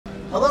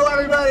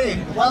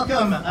everybody,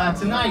 welcome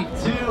tonight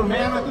to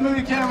Man with the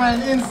Movie Camera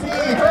and NC.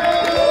 It's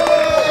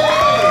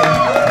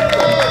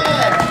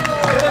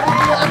gonna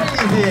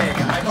be amazing.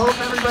 I hope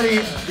everybody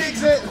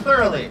digs it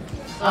thoroughly.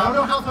 I don't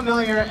know how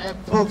familiar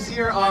folks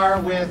here are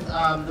with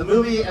the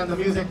movie and the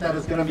music that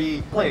is going to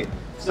be played.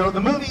 So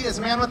the movie is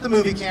Man with the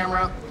Movie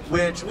Camera,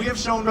 which we have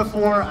shown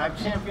before. I've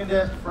championed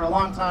it for a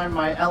long time.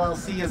 My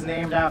LLC is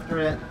named after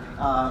it.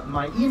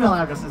 My email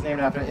address is named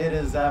after it. It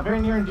is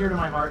very near and dear to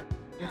my heart.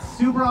 It's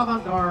super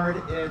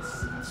avant-garde,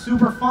 it's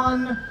super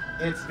fun,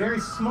 it's very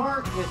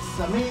smart, it's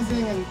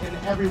amazing in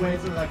every way.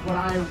 It's like what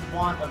I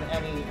want of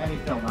any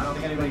film. I don't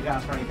think anybody could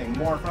ask for anything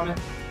more from it.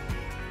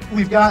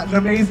 We've got an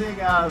amazing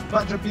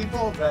bunch of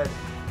people that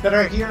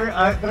are here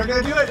that are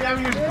going to do it. I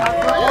mean,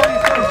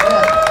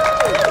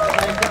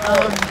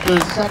 the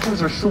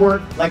sections are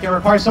short. Like, it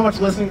requires so much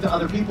listening to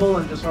other people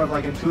and just sort of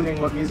like intuiting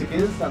what music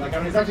is. That, like, I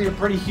mean, it's actually a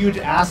pretty huge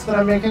ask that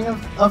I'm making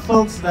of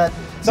folks, that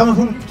some of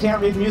whom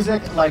can't read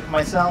music, like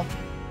myself.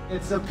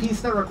 It's a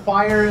piece that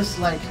requires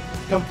like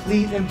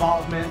complete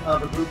involvement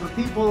of a group of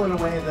people in a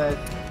way that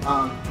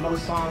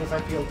most songs, I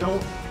feel,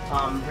 don't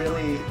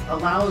really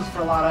allows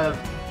for a lot of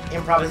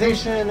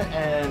improvisation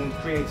and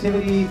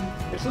creativity.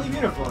 It's really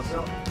beautiful.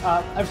 So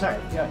I'm sorry.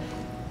 Yeah.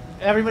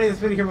 Everybody that's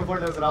been here before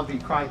knows that I'll be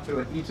crying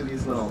through each of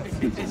these little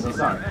speeches. So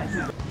sorry.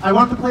 I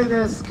wanted to play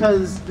this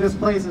because this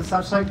place is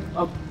such like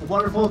a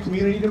wonderful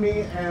community to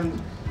me, and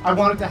I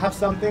wanted to have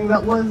something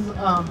that was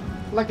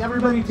like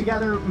everybody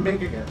together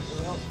making it.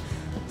 You know?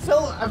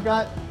 So I've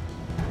got a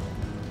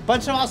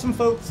bunch of awesome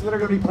folks that are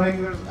going to be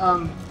playing. There's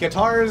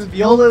guitars,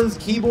 violas,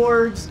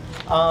 keyboards,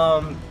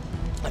 a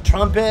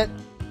trumpet.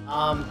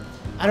 I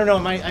don't know.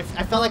 I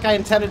felt like I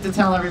intended to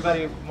tell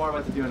everybody more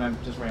what to do, and I'm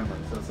just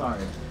rambling. So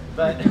sorry,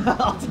 but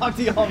I'll talk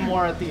to y'all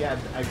more at the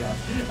end, I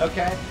guess.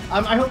 Okay.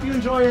 I hope you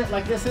enjoy it.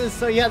 Like, this is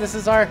This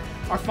is our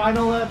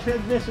final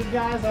transmission,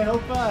 guys. I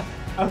hope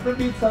it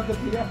means something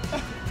to you.